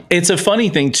 It's a funny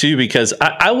thing, too, because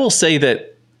I will say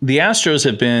that the Astros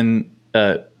have been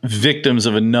victims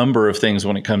of a number of things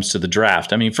when it comes to the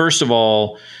draft. I mean, first of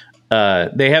all,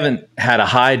 they haven't had a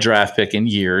high draft pick in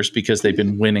years because they've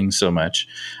been winning so much.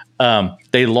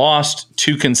 They lost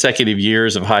 2 consecutive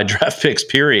years of high draft picks,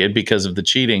 period, because of the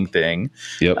cheating thing.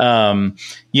 Yep.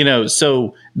 You know,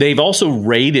 so they've also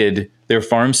raided their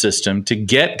farm system to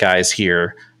get guys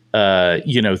here,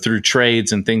 you know, through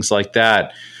trades and things like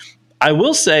that. I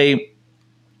will say,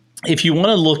 if you want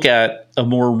to look at a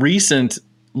more recent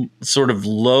sort of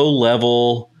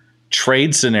low-level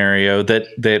trade scenario that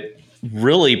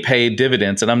really paid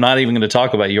dividends, and I'm not even going to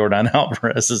talk about Jordan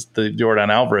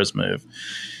Alvarez move.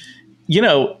 You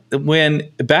know,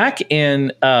 when back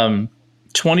in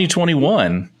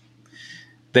 2021,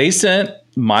 they sent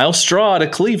Miles Straw to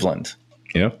Cleveland.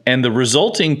 Yeah. And the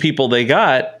resulting people they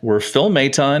got were Phil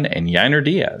Maton and Yainer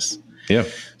Diaz. Yeah.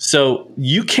 So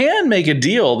you can make a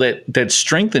deal that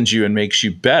strengthens you and makes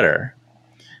you better.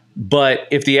 But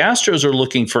if the Astros are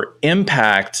looking for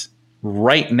impact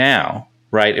right now,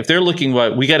 right? If they're looking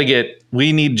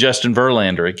we need Justin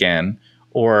Verlander again,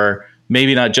 or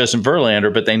maybe not Justin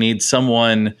Verlander, but they need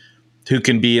someone who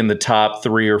can be in the top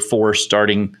 3 or 4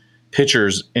 starting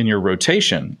pitchers in your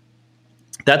rotation.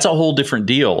 That's a whole different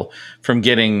deal from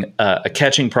getting a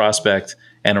catching prospect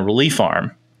and a relief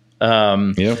arm.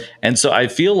 And so I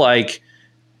feel like,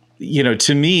 you know,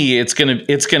 to me, it's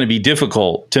gonna be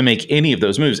difficult to make any of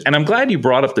those moves. And I'm glad you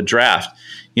brought up the draft.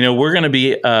 You know, we're going to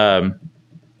be on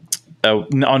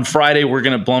Friday.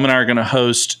 Blum and I are going to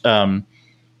host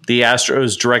the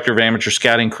Astros director of amateur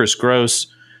scouting, Chris Gross,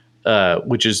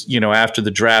 which is, you know, after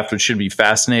the draft, which should be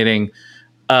fascinating.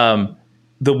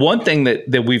 The one thing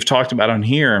that we've talked about on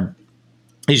here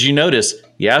is, you notice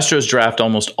the Astros draft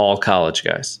almost all college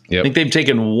guys. Yep. I think they've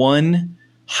taken one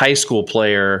high school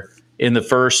player in the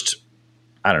first,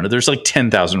 I don't know, there's like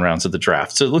 10,000 rounds of the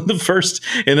draft. So in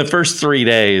the first 3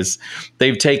 days,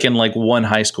 they've taken like one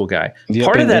high school guy. Yep,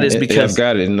 Part of that is because I've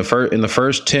got it. In the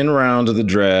first 10 rounds of the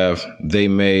draft,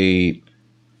 they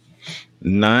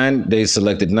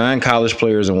selected 9 college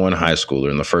players and 1 high schooler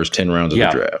in the first 10 rounds of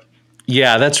the draft.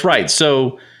 Yeah, that's right.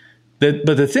 So but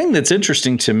the thing that's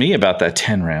interesting to me about that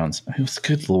 10 rounds,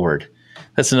 good Lord,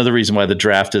 that's another reason why the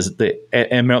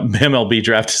MLB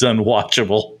draft is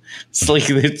unwatchable.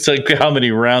 It's like how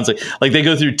many rounds? Like they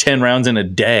go through 10 rounds in a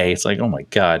day. It's like, oh my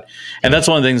God. And that's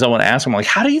one of the things I want to ask them. Like,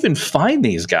 how do you even find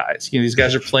these guys? You know, these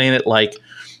guys are playing at like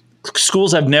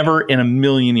schools I've never in a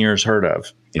million years heard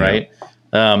of, right?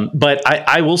 But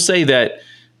I will say that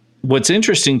what's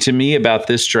interesting to me about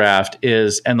this draft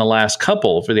is, and the last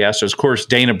couple for the Astros, of course,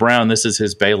 Dana Brown, this is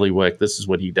his bailiwick. This is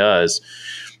what he does.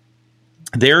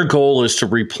 Their goal is to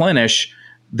replenish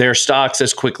their stocks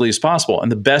as quickly as possible.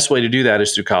 And the best way to do that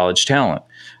is through college talent.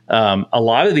 A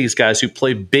lot of these guys who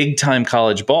play big time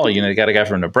college ball, you know, they got a guy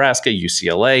from Nebraska,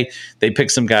 UCLA. They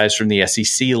picked some guys from the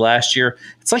SEC last year.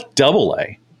 It's like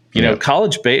AA. You know,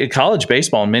 college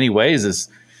baseball in many ways is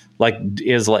like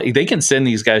they can send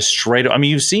these guys straight. I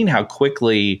mean, you've seen how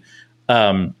quickly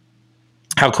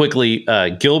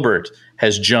Gilbert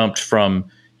has jumped from,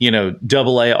 you know,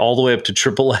 AA all the way up to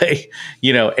AAA.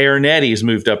 You know, Arenedy's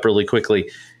moved up really quickly.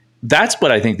 That's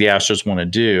what I think the Astros want to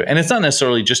do. And it's not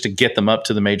necessarily just to get them up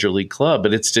to the major league club,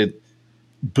 but it's to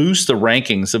boost the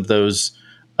rankings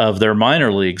of their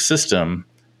minor league system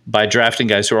by drafting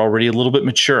guys who are already a little bit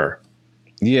mature.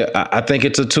 Yeah, I think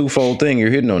it's a twofold thing.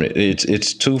 You're hitting on it.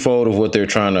 It's twofold of what they're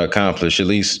trying to accomplish, at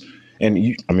least. And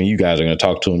you guys are going to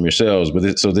talk to them yourselves,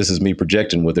 but so this is me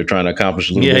projecting what they're trying to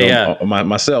accomplish a little bit on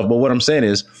myself. But what I'm saying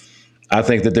is, I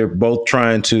think that they're both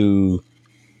trying to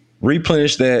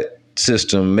replenish that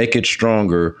system, make it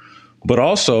stronger, but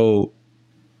also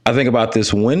I think about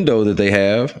this window that they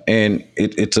have, and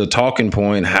it's a talking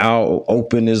point. How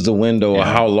open is the window, or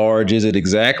how large is it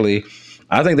exactly?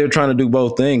 I think they're trying to do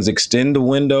both things: extend the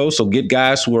window, so get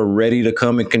guys who are ready to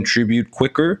come and contribute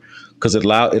quicker, because it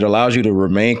allows you to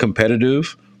remain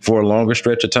competitive for a longer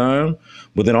stretch of time,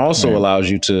 but then also allows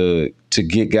you to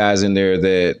get guys in there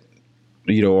that,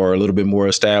 you know, are a little bit more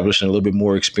established and a little bit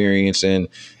more experienced and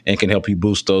can help you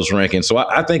boost those rankings. So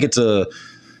I think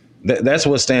that's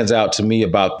what stands out to me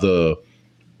about the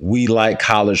we like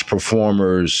college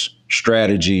performers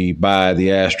strategy by the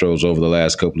Astros over the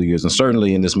last couple of years. And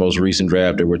certainly in this most recent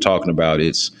draft that we're talking about,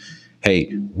 it's,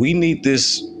 hey, we need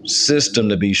this system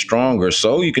to be stronger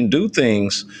so you can do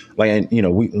things like, you know,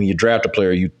 when you draft a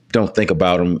player, you don't think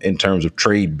about them in terms of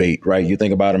trade bait, right? You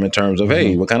think about them in terms of,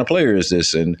 hey, what kind of player is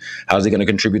this and how's he going to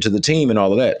contribute to the team and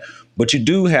all of that. But you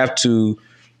do have to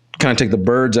kind of take the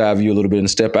bird's eye view a little bit and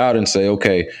step out and say,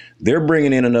 okay, they're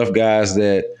bringing in enough guys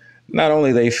that not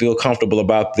only they feel comfortable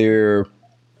about their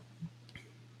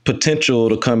potential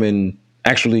to come and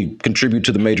actually contribute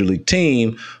to the major league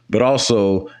team, but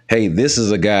also, hey, this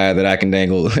is a guy that I can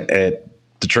dangle at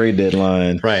the trade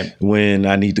deadline when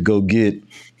I need to go get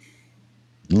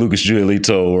Lucas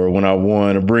Giolito, or when I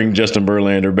want to bring Justin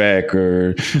Verlander back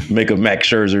or make a Max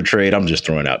Scherzer trade. I'm just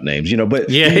throwing out names, you know, but,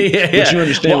 but you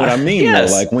understand what I mean.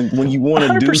 Yes. Though? Like when you want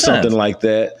to do something like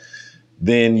that,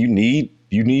 then you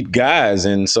need guys.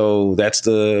 And so that's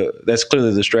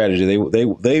clearly the strategy.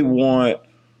 They want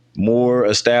more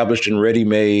established and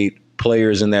ready-made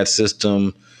players in that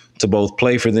system to both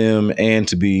play for them and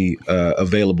to be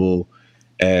available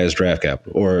as draft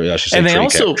capital, or I should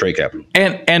say trade capital.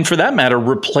 And for that matter,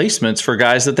 replacements for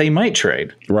guys that they might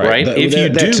trade, right? If you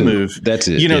do move, that's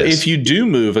it. You know, if you do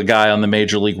move a guy on the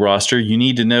major league roster, you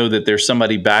need to know that there's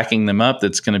somebody backing them up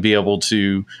that's going to be able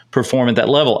to perform at that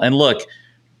level. And look,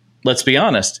 let's be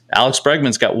honest, Alex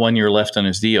Bregman's got 1 year left on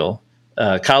his deal.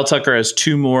 Kyle Tucker has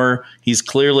 2 more. He's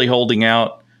clearly holding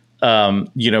out,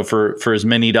 for as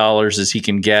many dollars as he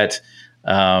can get.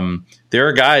 There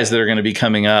are guys that are going to be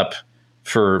coming up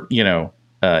for,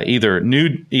 either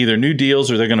new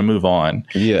deals or they're going to move on.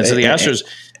 Yeah. And so the Astros,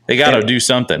 they got to do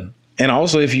something. And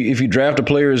also, if you draft a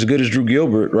player as good as Drew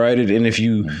Gilbert, right, and if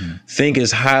you think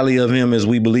as highly of him as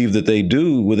we believe that they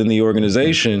do within the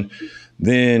organization,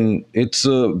 then it's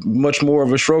much more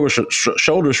of a shoulder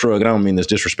shrug. And I don't mean this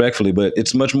disrespectfully, but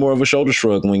it's much more of a shoulder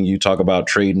shrug when you talk about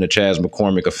trading a Chas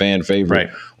McCormick, a fan favorite,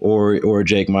 or a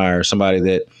Jake Meyer, somebody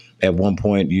that at one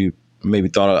point you maybe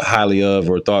thought highly of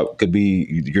or thought could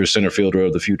be your center fielder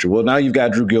of the future. Well, now you've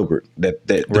got Drew Gilbert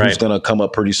who's going to come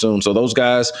up pretty soon. So those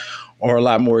guys are a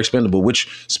lot more expendable,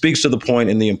 which speaks to the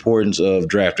point and the importance of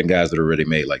drafting guys that are already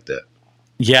made like that.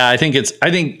 Yeah,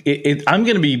 I'm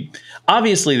going to be,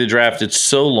 obviously the draft, it's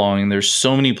so long and there's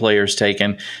so many players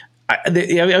taken.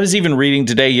 I was even reading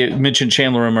today, you mentioned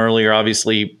Chandler Rim earlier.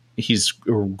 Obviously he's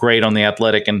great on The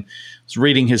Athletic, and I was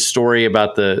reading his story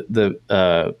about the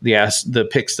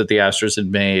picks that the Astros had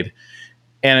made.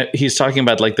 And he's talking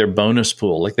about like their bonus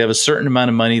pool. Like they have a certain amount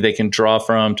of money they can draw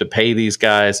from to pay these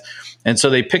guys. And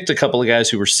so they picked a couple of guys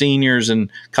who were seniors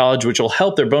in college, which will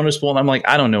help their bonus pool. And I'm like,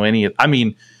 I don't know any of,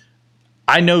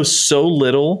 I know so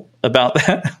little about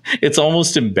that. It's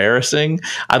almost embarrassing.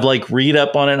 I've read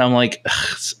up on it. And I'm like,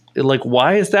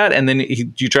 why is that? And then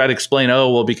you try to explain,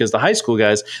 because the high school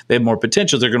guys, they have more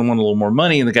potential. They're going to want a little more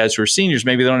money. And the guys who are seniors,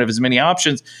 maybe they don't have as many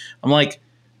options. I'm like,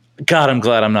 God, I'm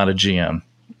glad I'm not a GM.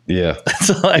 Yeah. That's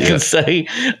all I can say.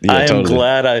 Yeah, I am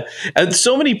glad and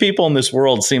so many people in this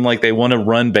world seem like they want to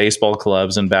run baseball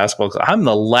clubs and basketball clubs. I'm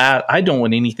the last. I don't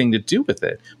want anything to do with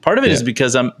it. Part of it is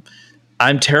because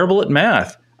I'm terrible at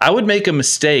math. I would make a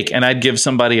mistake and I'd give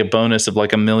somebody a bonus of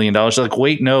 $1 million. Like,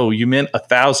 wait, no, you meant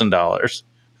 $1,000.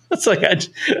 That's like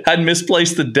I'd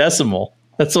misplaced the decimal.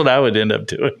 That's what I would end up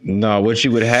doing. No, what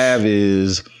you would have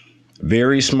is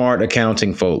very smart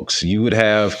accounting folks. You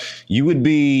would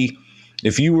be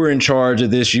if you were in charge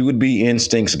of this, you would be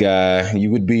instincts guy,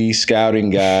 you would be scouting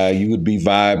guy, you would be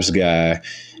vibes guy,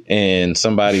 and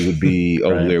somebody would be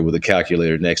over there with a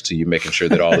calculator next to you, making sure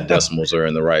that all the decimals are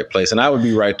in the right place. And I would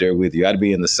be right there with you. I'd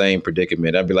be in the same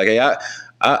predicament. I'd be like, hey,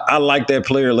 I like that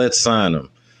player. Let's sign him.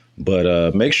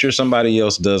 But make sure somebody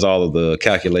else does all of the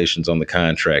calculations on the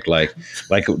contract. Like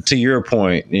to your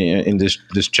point in this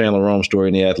Chandler Rome story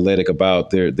in The Athletic about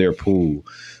their pool.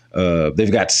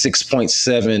 They've got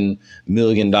 $6.7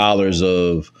 million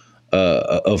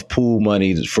of pool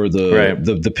money for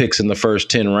the picks in the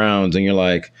first 10 rounds. And you're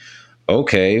like,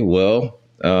 okay, well,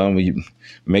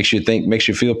 makes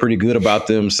you feel pretty good about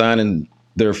them signing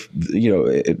their,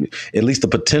 at least the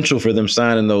potential for them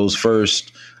signing those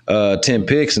first 10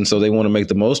 picks. And so they want to make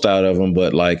the most out of them.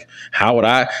 But like, how would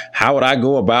I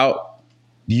go about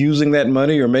using that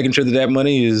money or making sure that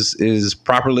money is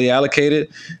properly allocated?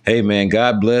 Hey, man,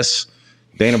 God bless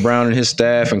Dana Brown and his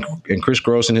staff and Chris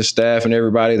Gross and his staff and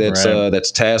everybody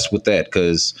that's tasked with that,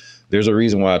 because there's a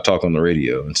reason why I talk on the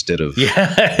radio instead of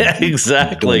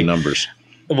exactly doing numbers.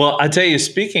 Well, I tell you,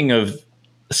 speaking of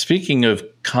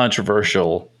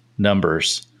controversial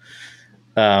numbers,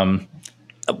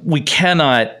 we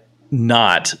cannot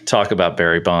not talk about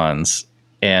Barry Bonds.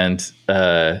 And,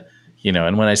 and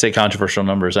when I say controversial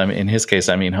numbers, I mean, in his case,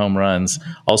 I mean home runs,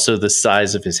 also the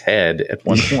size of his head at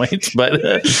one point.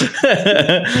 But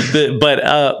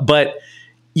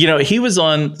he was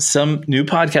on some new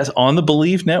podcast on the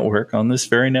Believe Network, on this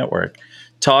very network,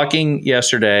 talking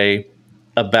yesterday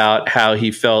about how he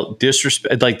felt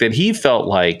that he felt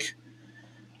like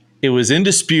it was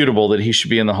indisputable that he should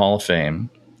be in the Hall of Fame,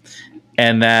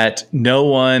 and that no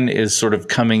one is sort of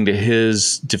coming to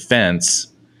his defense,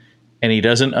 and he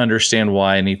doesn't understand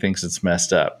why, and he thinks it's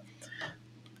messed up.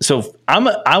 So I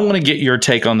want to get your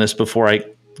take on this before I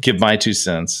give my 2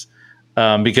 cents,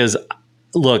 because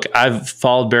look, I've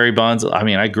followed Barry Bonds. I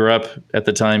mean, I grew up at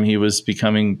the time he was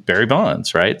becoming Barry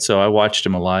Bonds, right? So I watched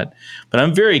him a lot. But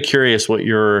I'm very curious what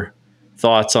your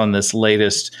thoughts on this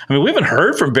latest. I mean, we haven't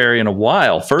heard from Barry in a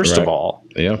while, first of all.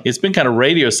 Yeah. It's been kind of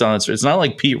radio silence. It's not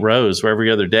like Pete Rose, where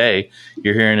every other day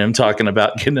you're hearing him talking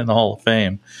about getting in the Hall of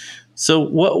Fame. So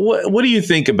what do you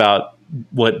think about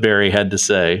what Barry had to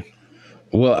say?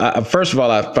 Well, first of all,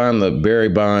 I find the Barry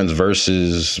Bonds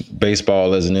versus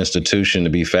baseball as an institution to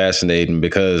be fascinating,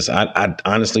 because I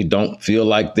honestly don't feel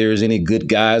like there's any good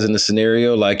guys in the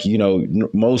scenario. Like,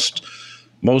 most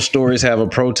stories have a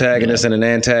protagonist and an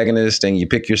antagonist, and you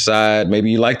pick your side.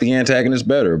 Maybe you like the antagonist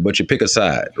better, but you pick a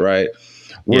side, right?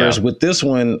 Whereas with this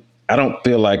one, I don't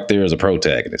feel like there's a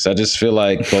protagonist. I just feel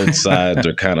like both sides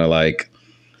are kind of like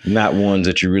not ones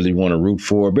that you really want to root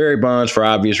for. Barry Bonds, for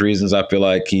obvious reasons, I feel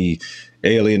like he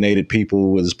alienated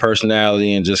people with his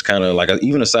personality, and just kind of like,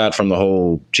 even aside from the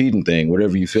whole cheating thing,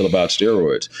 whatever you feel about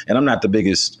steroids. And I'm not the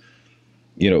biggest,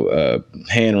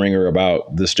 hand wringer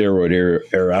about the steroid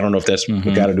era. I don't know if that's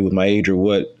got to do with my age or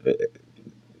what.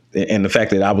 And the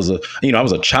fact that I was a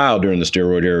child during the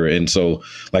steroid era. And so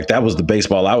like, that was the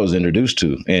baseball I was introduced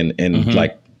to. And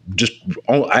like,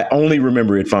 I only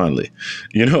remember it fondly,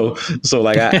 So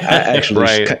like, I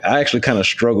actually kind of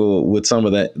struggle with some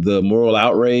of that, the moral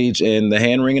outrage and the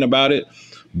hand wringing about it.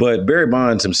 But Barry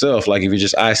Bonds himself, like, if you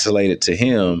just isolate it to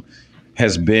him,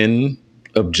 has been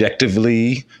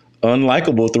objectively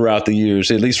unlikable throughout the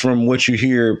years, at least from what you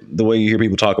hear, the way you hear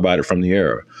people talk about it from the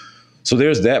era. So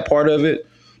there's that part of it.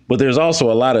 But there's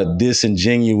also a lot of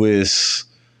disingenuous,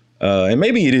 and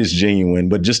maybe it is genuine,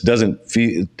 but just doesn't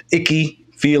feel icky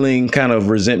feeling, kind of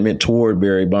resentment toward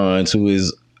Barry Bonds, who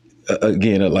is,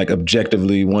 again, like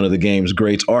objectively one of the game's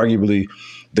greats, arguably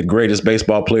the greatest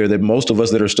baseball player that most of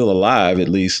us that are still alive, at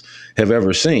least, have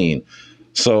ever seen.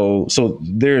 So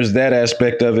there's that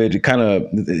aspect of it.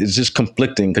 It's just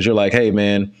conflicting, because you're like, hey,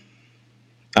 man,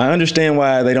 I understand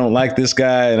why they don't like this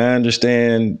guy, and I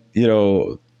understand,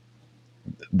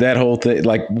 that whole thing,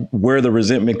 like where the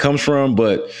resentment comes from,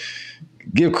 but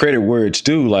give credit where it's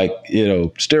due. Like,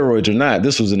 steroids or not,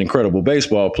 this was an incredible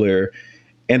baseball player.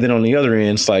 And then on the other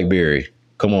end, it's like, Barry,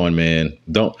 come on, man.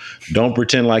 Don't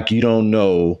pretend like you don't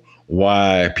know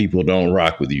why people don't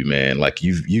rock with you, man. Like,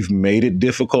 you've made it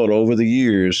difficult over the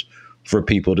years for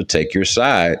people to take your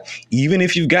side, even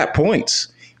if you've got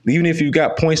points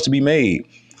to be made.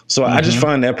 So I just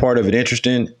find that part of it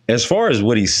interesting. As far as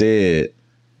what he said,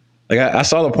 like, I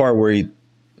saw the part where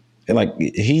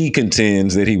he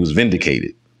contends that he was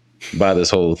vindicated by this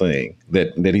whole thing,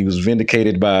 that he was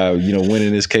vindicated by,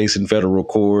 winning his case in federal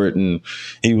court. And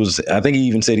I think he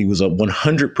even said he was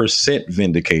 100%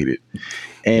 vindicated.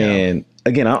 And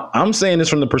again, I'm saying this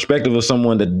from the perspective of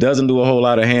someone that doesn't do a whole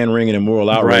lot of hand wringing and moral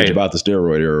outrage about the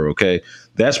steroid era. Okay,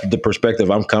 that's the perspective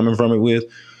I'm coming from it with.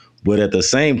 But at the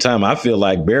same time, I feel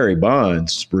like Barry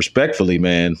Bonds, respectfully,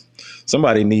 man,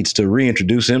 somebody needs to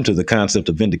reintroduce him to the concept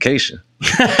of vindication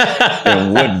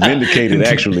and what vindicated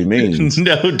actually means.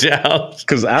 No doubt.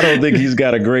 Because I don't think he's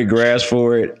got a great grasp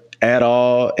for it at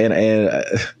all. And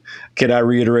can I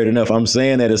reiterate enough? I'm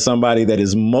saying that as somebody that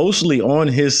is mostly on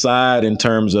his side in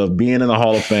terms of being in the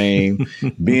Hall of Fame,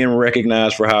 being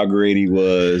recognized for how great he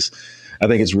was. I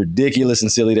think it's ridiculous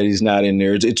and silly that he's not in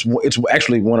there. It's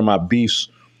actually one of my beefs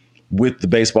with the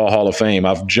Baseball Hall of Fame.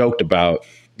 I've joked about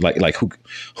like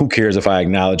who cares if I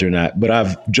acknowledge or not, but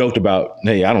I've joked about,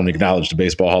 hey, I don't acknowledge the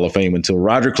Baseball Hall of Fame until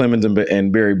Roger Clemens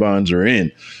and Barry Bonds are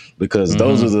in, because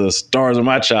those are the stars of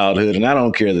my childhood, and I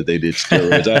don't care that they did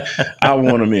steroids. I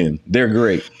want them in. They're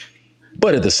great.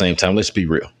 But at the same time, let's be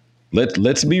real.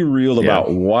 Let's be real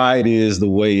about why it is the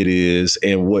way it is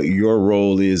and what your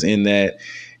role is in that.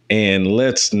 And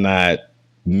let's not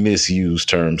misuse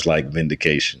terms like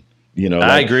vindication. You know,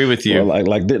 I agree with you.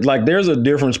 Like there's a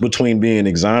difference between being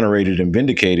exonerated and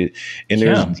vindicated, and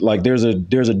there's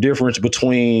a difference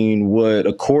between what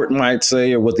a court might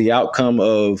say or what the outcome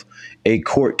of a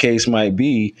court case might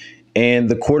be, and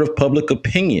the court of public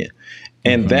opinion,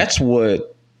 and that's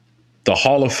what the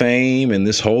Hall of Fame and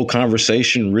this whole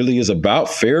conversation really is about.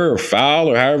 Fair or foul,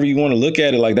 or however you want to look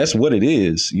at it, like that's what it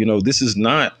is. You know, this is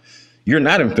not. You're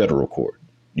not in federal court.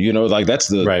 You know, like that's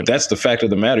the fact of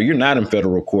the matter. You're not in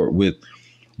federal court with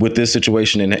this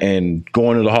situation and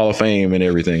going to the Hall of Fame and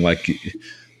everything like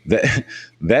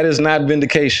that is not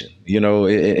vindication, you know.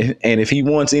 And if he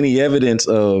wants any evidence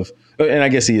of, and I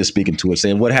guess he is speaking to it,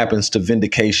 saying what happens to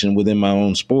vindication within my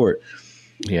own sport.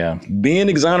 Yeah. Being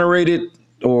exonerated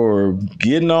or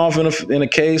getting off in a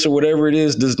case or whatever it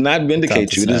is does not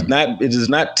vindicate you. It does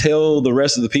not tell the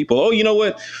rest of the people, oh, you know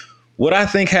what I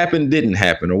think happened didn't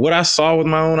happen, or what I saw with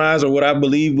my own eyes, or what I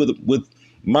believe with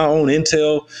my own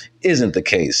intel isn't the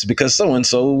case because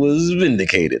so-and-so was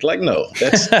vindicated. Like, no,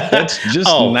 that's just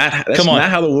not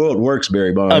how the world works,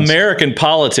 Barry Bonds. American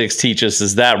politics teaches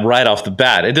us that right off the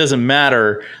bat. It doesn't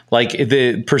matter. Like,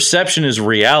 the perception is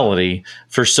reality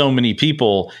for so many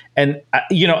people. And, I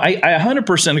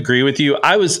 100% agree with you.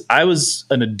 I was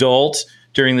an adult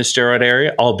during the steroid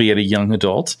era, albeit a young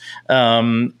adult.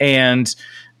 I'm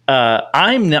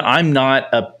not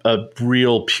a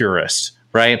real purist,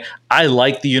 right? I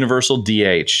like the universal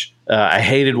DH. I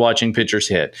hated watching pitchers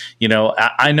hit. You know,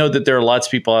 I know that there are lots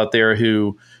of people out there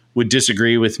who would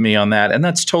disagree with me on that, and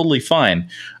that's totally fine.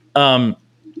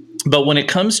 But when it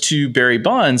comes to Barry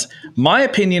Bonds, my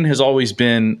opinion has always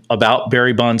been about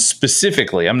Barry Bonds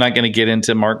specifically. I'm not going to get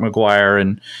into Mark McGwire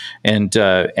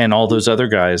and all those other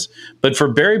guys, but for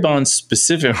Barry Bonds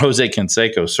specific, Jose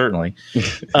Canseco certainly,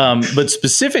 but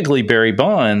specifically Barry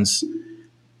Bonds,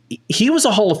 he was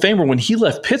a Hall of Famer when he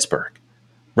left Pittsburgh,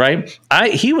 right?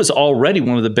 He was already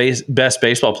one of the best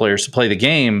baseball players to play the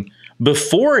game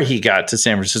before he got to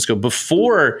San Francisco,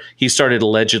 before he started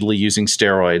allegedly using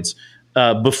steroids.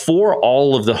 Before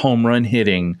all of the home run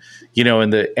hitting, you know,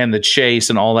 and the chase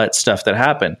and all that stuff that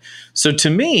happened. So to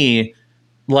me,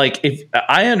 like, if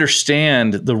I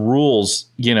understand the rules,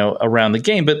 you know, around the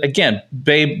game, but again,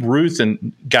 Babe Ruth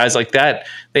and guys like that,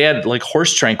 they had like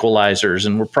horse tranquilizers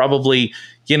and were probably,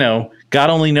 you know, God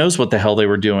only knows what the hell they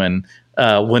were doing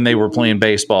when they were playing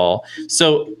baseball.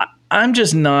 So I'm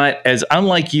just not, as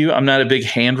unlike you, I'm not a big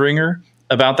hand wringer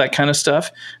about that kind of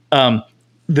stuff.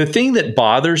 The thing that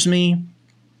bothers me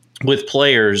with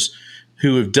players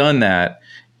who have done that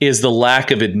is the lack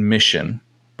of admission,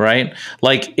 right?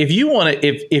 Like, if you want to,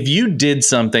 if you did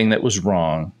something that was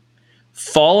wrong,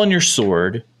 fall on your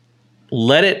sword,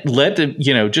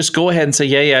 just go ahead and say,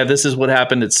 yeah, this is what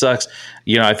happened. It sucks.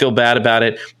 You know, I feel bad about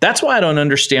it. That's why I don't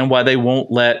understand why they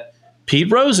won't let Pete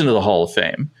Rose into the Hall of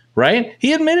Fame, right?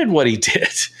 He admitted what he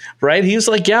did, right? He was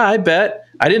like, yeah, I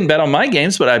didn't bet on my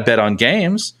games, but I bet on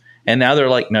games. And now they're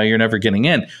like, no, you're never getting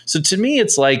in. So to me,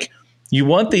 it's like, you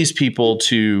want these people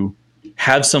to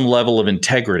have some level of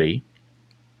integrity,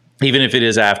 even if it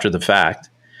is after the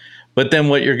fact. But then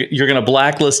what you're going to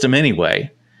blacklist them anyway.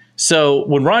 So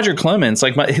when Roger Clemens,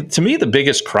 to me, the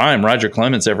biggest crime Roger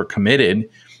Clemens ever committed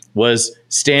was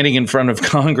standing in front of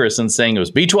Congress and saying it was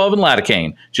B12 and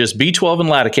lidocaine, just B12 and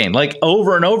lidocaine, like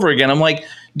over and over again. I'm like,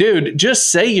 dude,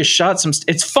 just say you shot some.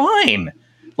 It's fine.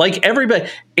 Like, everybody,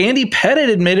 Andy Pettitte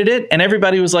admitted it, and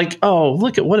everybody was like, oh,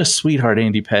 look at what a sweetheart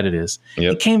Andy Pettitte is.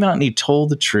 Yep. He came out and he told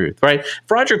the truth, right?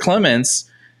 Roger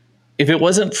Clemens, if it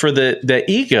wasn't for the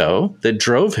ego that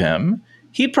drove him,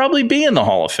 he'd probably be in the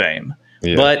Hall of Fame.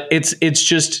 Yeah. But it's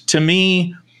just, to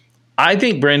me, I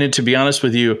think, Brandon, to be honest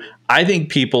with you, I think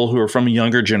people who are from a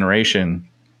younger generation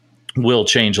will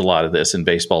change a lot of this in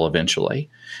baseball eventually.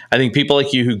 I think people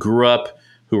like you who grew up,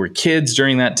 who were kids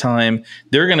during that time,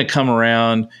 they're going to come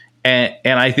around.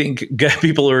 And I think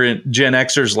people who are Gen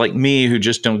Xers like me who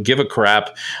just don't give a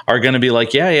crap are going to be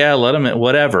like, yeah, let them,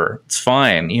 whatever. It's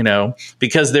fine,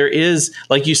 because there is,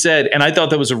 like you said, and I thought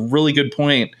that was a really good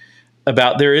point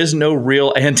about there is no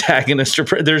real antagonist or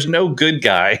there's no good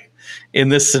guy in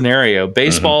this scenario.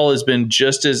 Baseball has been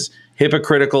just as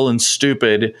hypocritical and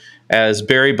stupid as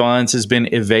Barry Bonds has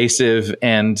been evasive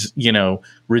and,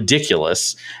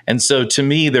 ridiculous. And so to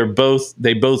me,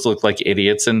 they both look like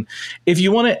idiots. And if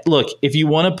you want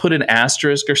to put an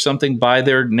asterisk or something by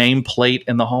their nameplate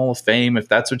in the Hall of Fame, if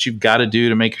that's what you've got to do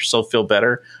to make yourself feel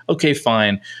better, okay,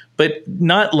 fine. But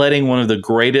not letting one of the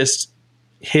greatest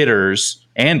hitters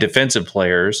and defensive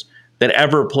players that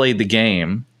ever played the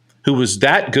game, who was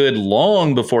that good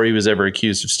long before he was ever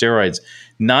accused of steroids,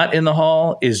 not in the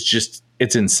Hall is just,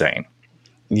 it's insane.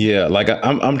 Yeah, like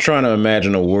I'm trying to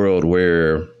imagine a world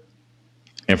where,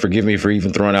 and forgive me for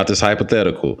even throwing out this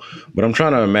hypothetical, but I'm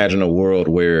trying to imagine a world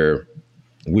where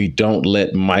we don't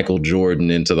let Michael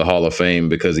Jordan into the Hall of Fame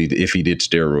because if he did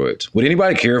steroids. Would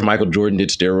anybody care if Michael Jordan did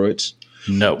steroids?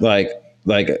 No. Like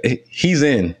he's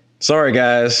in. Sorry,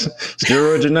 guys,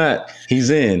 steroids or not, he's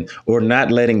in. Or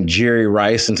not letting Jerry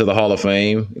Rice into the Hall of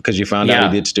Fame because you found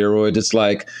out he did steroids. It's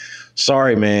like,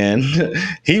 sorry, man,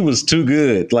 he was too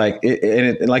good. Like,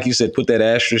 and like you said, put that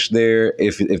asterisk there.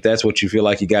 If that's what you feel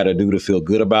like you got to do to feel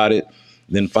good about it,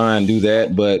 then fine, do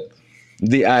that. But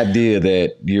the idea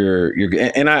that you're,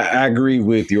 and I agree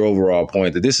with your overall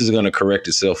point that this is going to correct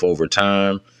itself over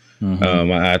time.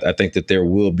 Mm-hmm. I think that there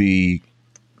will be,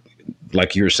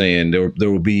 like you're saying,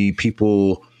 there will be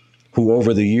people who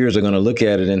over the years are going to look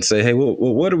at it and say, hey, well,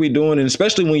 what are we doing? And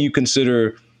especially when you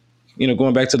consider,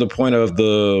 going back to the point of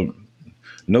the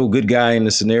no good guy in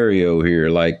the scenario here,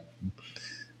 like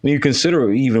when you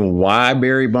consider even why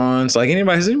Barry Bonds, like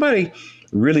has anybody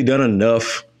really done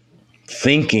enough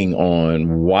thinking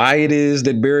on why it is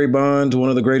that Barry Bonds, one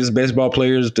of the greatest baseball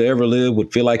players to ever live,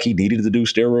 would feel like he needed to do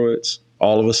steroids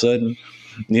all of a sudden?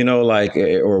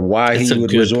 Or why he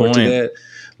would resort to that,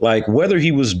 like whether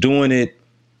he was doing it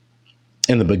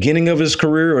in the beginning of his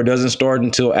career or doesn't start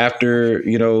until after,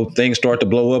 things start to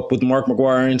blow up with Mark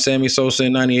McGwire and Sammy Sosa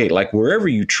in 98, like wherever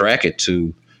you track it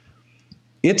to,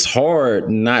 it's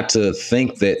hard not to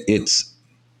think that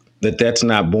that's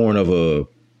not born of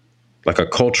a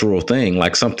cultural thing,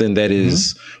 like something that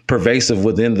is pervasive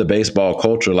within the baseball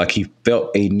culture. Like he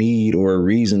felt a need or a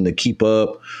reason to keep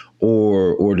up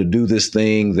or to do this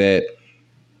thing that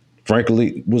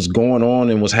frankly was going on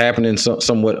and was happening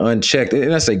somewhat unchecked.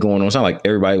 And I say going on, it's not like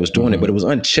everybody was doing it, but it was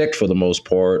unchecked for the most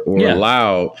part or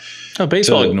allowed. Oh,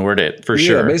 baseball ignored it for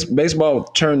sure. Baseball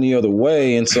turned the other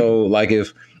way. And so like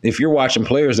if you're watching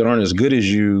players that aren't as good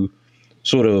as you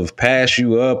sort of pass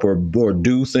you up or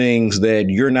do things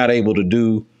that you're not able to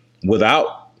do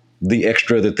without the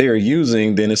extra that they're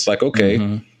using, then it's like,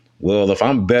 okay, well, if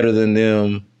I'm better than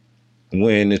them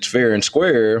when it's fair and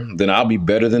square, then I'll be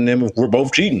better than them if we're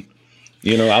both cheating.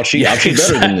 I'll cheat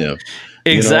better than them.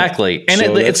 Exactly. And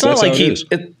so it's not like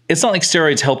it's not like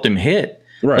steroids helped him hit.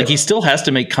 Right. Like he still has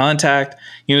to make contact.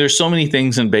 There's so many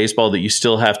things in baseball that you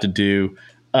still have to do.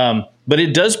 But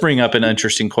it does bring up an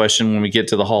interesting question when we get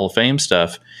to the Hall of Fame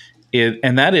stuff.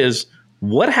 And that is,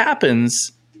 what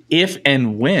happens if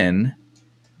and when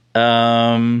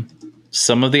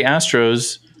some of the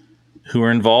Astros who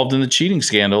are involved in the cheating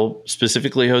scandal,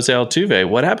 specifically Jose Altuve,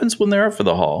 what happens when they're up for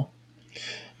the Hall?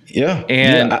 Yeah.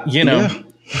 And, I've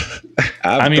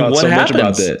thought what so happens? Much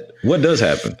about that. What does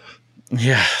happen?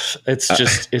 Yeah,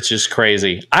 it's just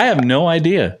crazy. I have no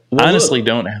idea. Well, honestly,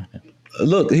 don't have it.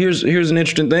 Look, here's an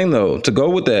interesting thing, though, to go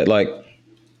with that. Like,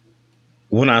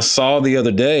 when I saw the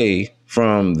other day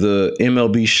from the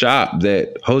MLB shop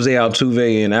that Jose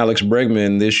Altuve and Alex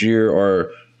Bregman this year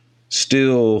are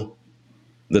still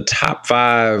the top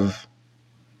 5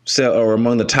 or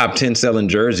among the top 10 selling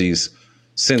jerseys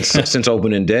since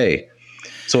opening day.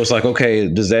 So it's like, okay,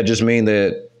 does that just mean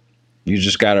that you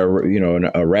just got a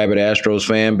rabid Astros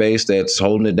fan base that's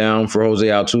holding it down for Jose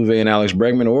Altuve and Alex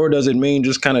Bregman? Or does it mean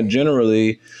just kind of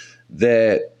generally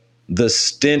that the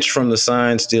stench from the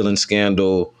sign stealing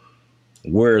scandal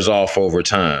wears off over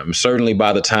time? Certainly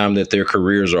by the time that their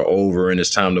careers are over and it's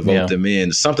time to vote them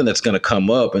in, something that's going to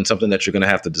come up and something that you're going to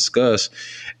have to discuss.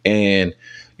 And,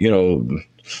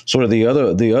 sort of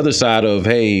the other side of,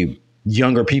 hey,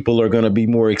 younger people are going to be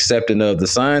more accepting of the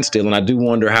sign stealing. And I do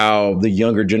wonder how the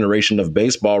younger generation of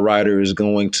baseball writers is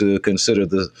going to consider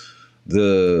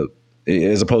the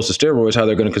as opposed to steroids, how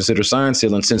they're going to consider sign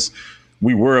stealing since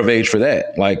we were of age for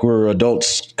that. Like, we're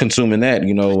adults consuming that,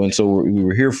 and so we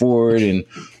were here for it. And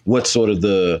what sort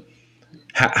of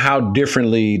how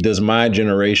differently does my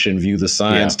generation view the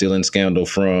sign stealing scandal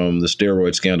from the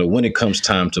steroid scandal when it comes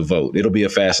time to vote? It'll be a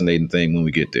fascinating thing when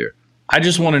we get there. I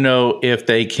just want to know if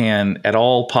they can, at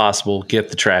all possible, get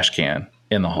the trash can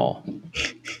in the hall.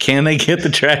 Can they get the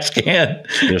trash can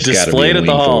displayed at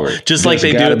the hall, just like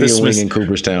they do at the Smithsonian in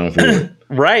Cooperstown for it?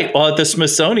 Right. Well, at the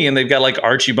Smithsonian, they've got like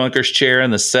Archie Bunker's chair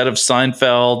and the set of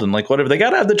Seinfeld and like whatever. They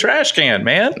got to have the trash can,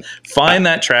 man. Find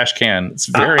that trash can. It's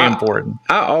very important.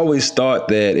 I always thought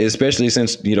that, especially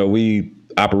since, we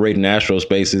operate in Astro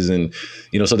spaces and,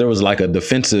 so there was like a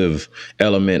defensive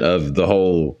element of the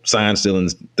whole sign stealing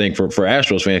thing for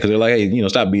Astros fans. Cause they're like, hey,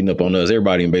 stop beating up on us.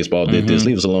 Everybody in baseball did this.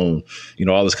 Leave us alone.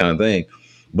 All this kind of thing.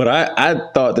 But I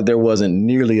thought that there wasn't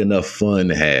nearly enough fun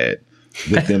had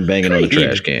with them banging on the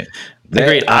trash can.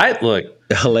 Agreed. Look,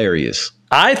 hilarious.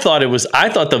 I thought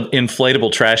the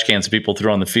inflatable trash cans people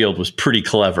threw on the field was pretty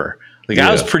clever. Like, yeah.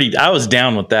 I was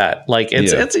down with that. Like,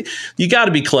 it's you got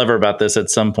to be clever about this at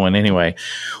some point anyway.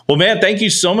 Well, man, thank you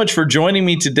so much for joining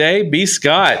me today. B.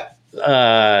 Scott,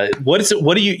 what is it?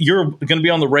 You're going to be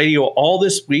on the radio all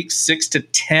this week, 6 to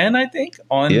 10, I think,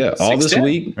 on all this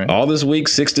week, right? All this week,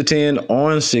 6 to 10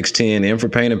 on 610 in for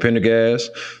Payne and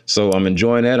Pendergast. So I'm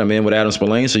enjoying that. I'm in with Adam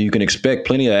Spillane, so you can expect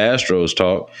plenty of Astros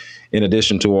talk in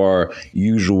addition to our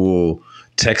usual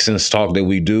Texans talk that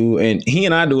we do. And he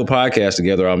and I do a podcast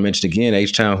together. I'll mention again,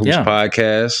 H-Town Hoops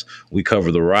Podcast. We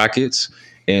cover the Rockets.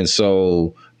 And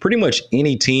so pretty much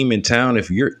any team in town,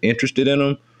 if you're interested in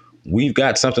them, we've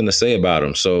got something to say about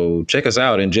them. So check us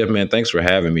out. And Jeff, man, thanks for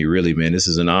having me. Really, man, this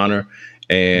is an honor.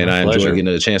 And I enjoy getting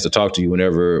a chance to talk to you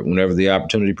whenever the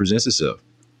opportunity presents itself.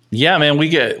 Yeah, man,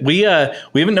 we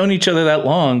haven't known each other that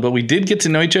long, but we did get to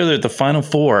know each other at the Final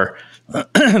Four.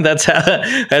 That's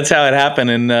how it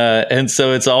happened, and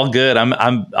so it's all good.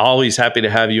 I'm always happy to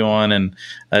have you on, and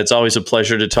it's always a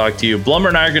pleasure to talk to you. Blummer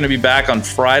and I are going to be back on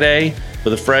Friday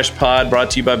with a fresh pod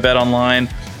brought to you by Bet Online.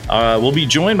 We'll be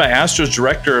joined by Astros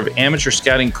Director of Amateur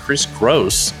Scouting, Chris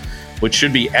Gross, which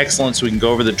should be excellent, so we can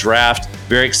go over the draft.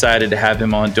 Very excited to have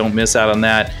him on. Don't miss out on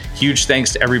that. Huge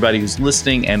thanks to everybody who's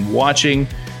listening and watching.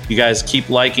 You guys keep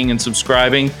liking and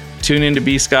subscribing. Tune in to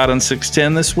B. Scott on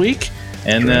 610 this week.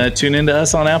 And tune into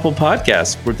us on Apple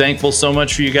Podcasts. We're thankful so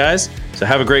much for you guys. So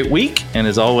have a great week. And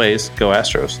as always, go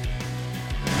Astros.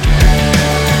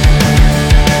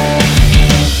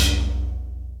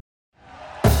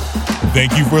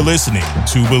 Thank you for listening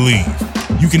to Believe.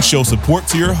 You can show support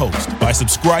to your host by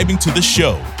subscribing to the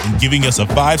show and giving us a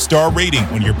 5-star rating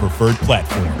on your preferred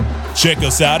platform. Check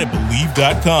us out at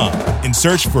Believe.com and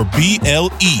search for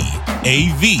BLEAV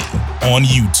on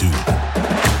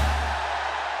YouTube.